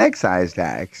 15% excise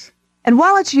tax. And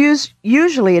while it's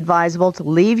usually advisable to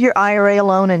leave your IRA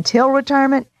alone until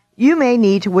retirement, you may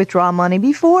need to withdraw money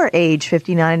before age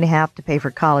 59 and a half to pay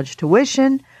for college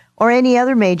tuition or any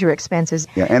other major expenses.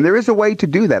 Yeah, and there is a way to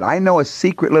do that. I know a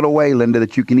secret little way, Linda,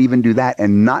 that you can even do that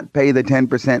and not pay the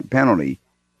 10% penalty.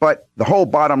 But the whole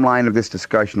bottom line of this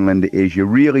discussion, Linda, is you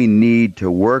really need to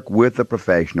work with a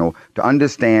professional to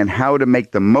understand how to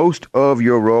make the most of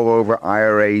your rollover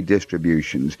IRA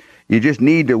distributions. You just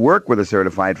need to work with a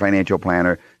certified financial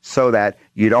planner so that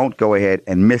you don't go ahead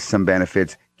and miss some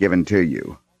benefits given to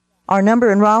you. Our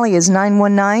number in Raleigh is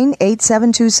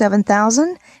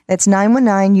 919-872-7000. That's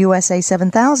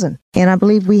 919-USA-7000. And I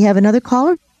believe we have another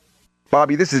caller.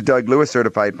 Bobby, this is Doug Lewis,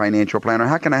 Certified Financial Planner.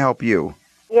 How can I help you?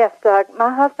 Yes, Doug.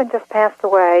 My husband just passed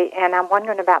away, and I'm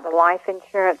wondering about the life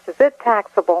insurance. Is it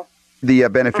taxable? The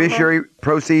beneficiary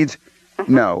proceeds?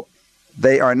 No.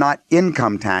 They are not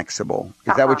income taxable.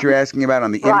 Is that what you're asking about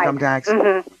on the income tax?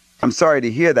 I'm sorry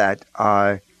to hear that.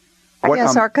 I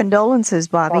guess our condolences,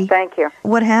 Bobby. Well, thank you.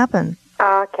 What happened?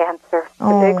 Cancer.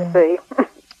 The big C.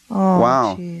 Oh,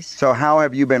 wow. Geez. So how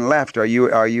have you been left? Are you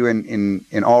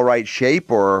in all right shape,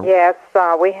 or? Yes,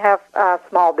 we have a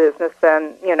small business,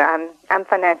 and I'm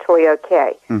financially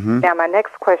okay. Now, my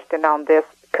next question on this: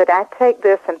 could I take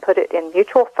this and put it in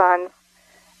mutual funds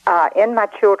in my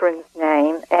children's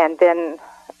name, and then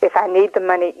if I need the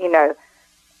money,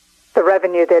 the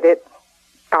revenue that it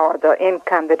or the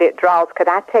income that it draws, could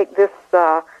I take this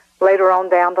later on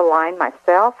down the line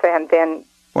myself, and then?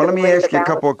 Well, let me ask you a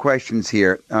couple of questions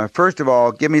here. First of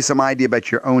all, give me some idea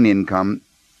about your own income.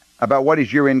 About what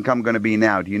is your income going to be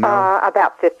now? Do you know?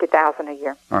 About $50,000 a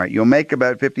year. All right, you'll make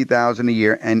about $50,000 a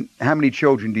year. And how many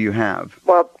children do you have?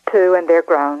 Well, 2, and they're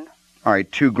grown. All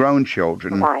right, 2 grown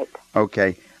children. Right.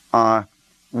 Okay.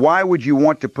 Why would you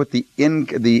want to put the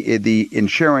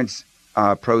insurance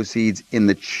proceeds in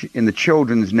the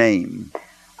children's name?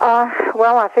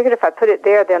 Well, I figured if I put it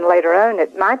there, then later on,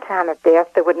 at my time of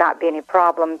death, there would not be any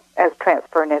problem as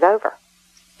transferring it over.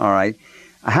 All right.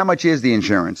 How much is the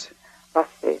insurance?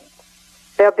 Let's see.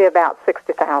 There'll be about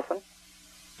 $60,000.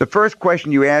 The first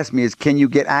question you asked me is, can you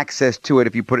get access to it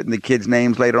if you put it in the kids'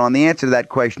 names later on? The answer to that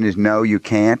question is no, you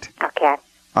can't. Okay.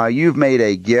 You've made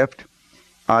a gift.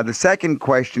 The second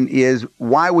question is,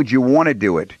 why would you want to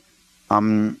do it?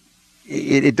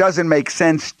 It doesn't make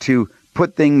sense to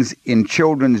put things in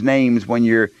children's names when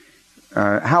you're,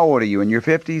 how old are you, in your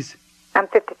 50s? I'm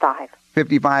 55.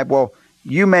 55. Well,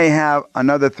 you may have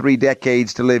another 3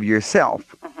 decades to live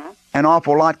yourself. An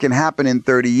awful lot can happen in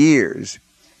 30 years.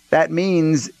 That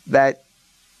means that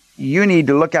you need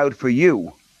to look out for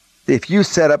you. If you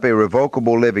set up a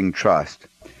revocable living trust,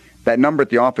 that number at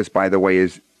the office, by the way,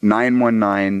 is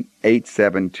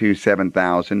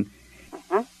 919-872-7000,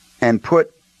 and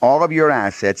put all of your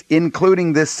assets,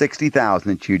 including this $60,000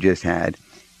 that you just had,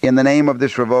 in the name of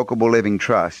this revocable living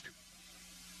trust.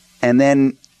 And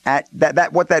then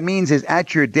what that means is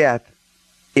at your death,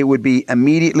 it would be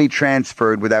immediately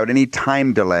transferred without any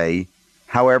time delay,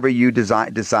 however you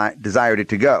desired it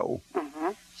to go.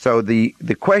 So the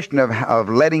question of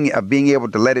being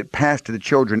able to let it pass to the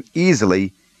children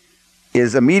easily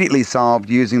is immediately solved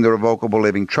using the revocable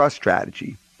living trust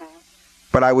strategy.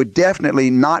 But I would definitely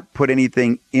not put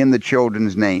anything in the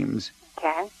children's names.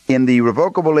 Okay. In the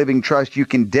revocable living trust, you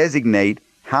can designate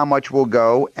how much will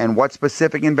go and what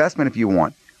specific investment, if you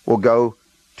want, will go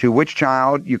to which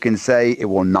child. You can say it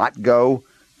will not go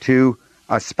to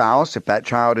a spouse if that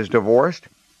child is divorced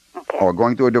or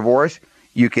going through a divorce.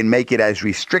 You can make it as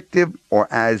restrictive or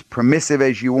as permissive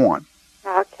as you want.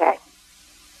 Okay.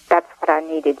 That's what I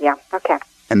needed, yeah. Okay.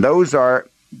 And those are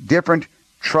different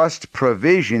trust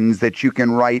provisions that you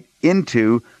can write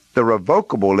into the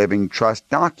revocable living trust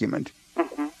document.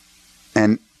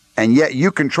 And yet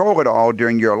you control it all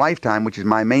during your lifetime, which is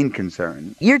my main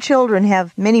concern. Your children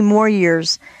have many more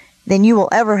years than you will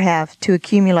ever have to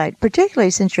accumulate,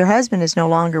 particularly since your husband is no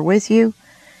longer with you.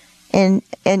 And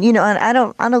I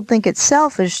don't think it's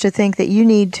selfish to think that you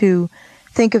need to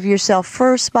think of yourself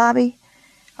first, Bobby.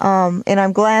 And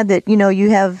I'm glad that, you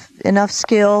have enough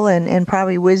skill and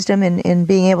probably wisdom in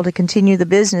being able to continue the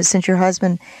business since your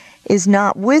husband is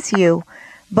not with you.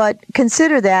 But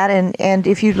consider that, and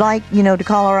if you'd like, to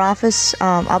call our office,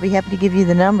 I'll be happy to give you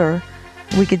the number.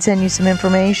 We could send you some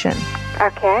information.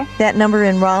 Okay. That number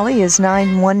in Raleigh is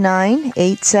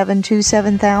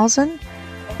 919-872-7000.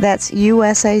 That's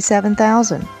USA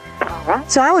 7000. All right.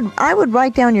 So I would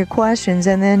write down your questions,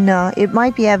 and then it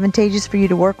might be advantageous for you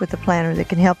to work with a planner that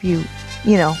can help you,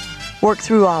 work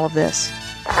through all of this.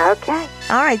 Okay.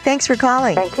 All right. Thanks for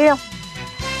calling. Thank you.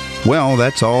 Well,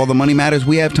 that's all the Money Matters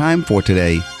we have time for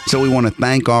today. So we want to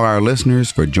thank all our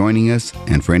listeners for joining us,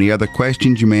 and for any other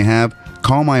questions you may have,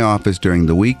 call my office during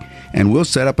the week, and we'll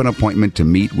set up an appointment to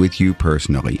meet with you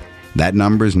personally. That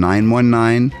number is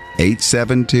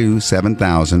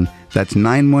 919-872-7000. That's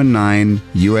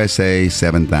 919-USA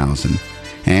 7000.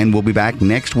 And we'll be back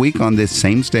next week on this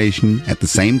same station at the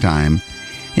same time.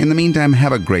 In the meantime,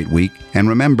 have a great week, and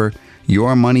remember,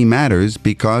 your money matters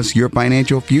because your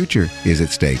financial future is at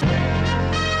stake.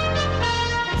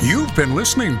 You've been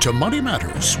listening to Money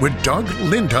Matters with Doug,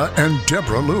 Linda, and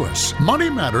Deborah Lewis. Money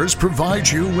Matters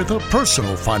provides you with a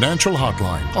personal financial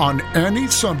hotline on any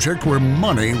subject where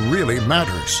money really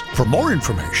matters. For more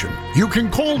information, you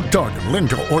can call Doug,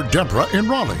 Linda, or Deborah in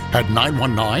Raleigh at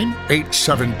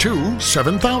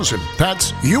 919-872-7000.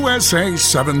 That's USA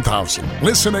 7000.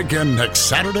 Listen again next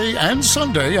Saturday and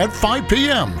Sunday at 5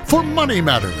 p.m. for Money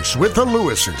Matters with the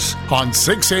Lewises on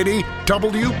 680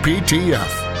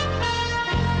 WPTF.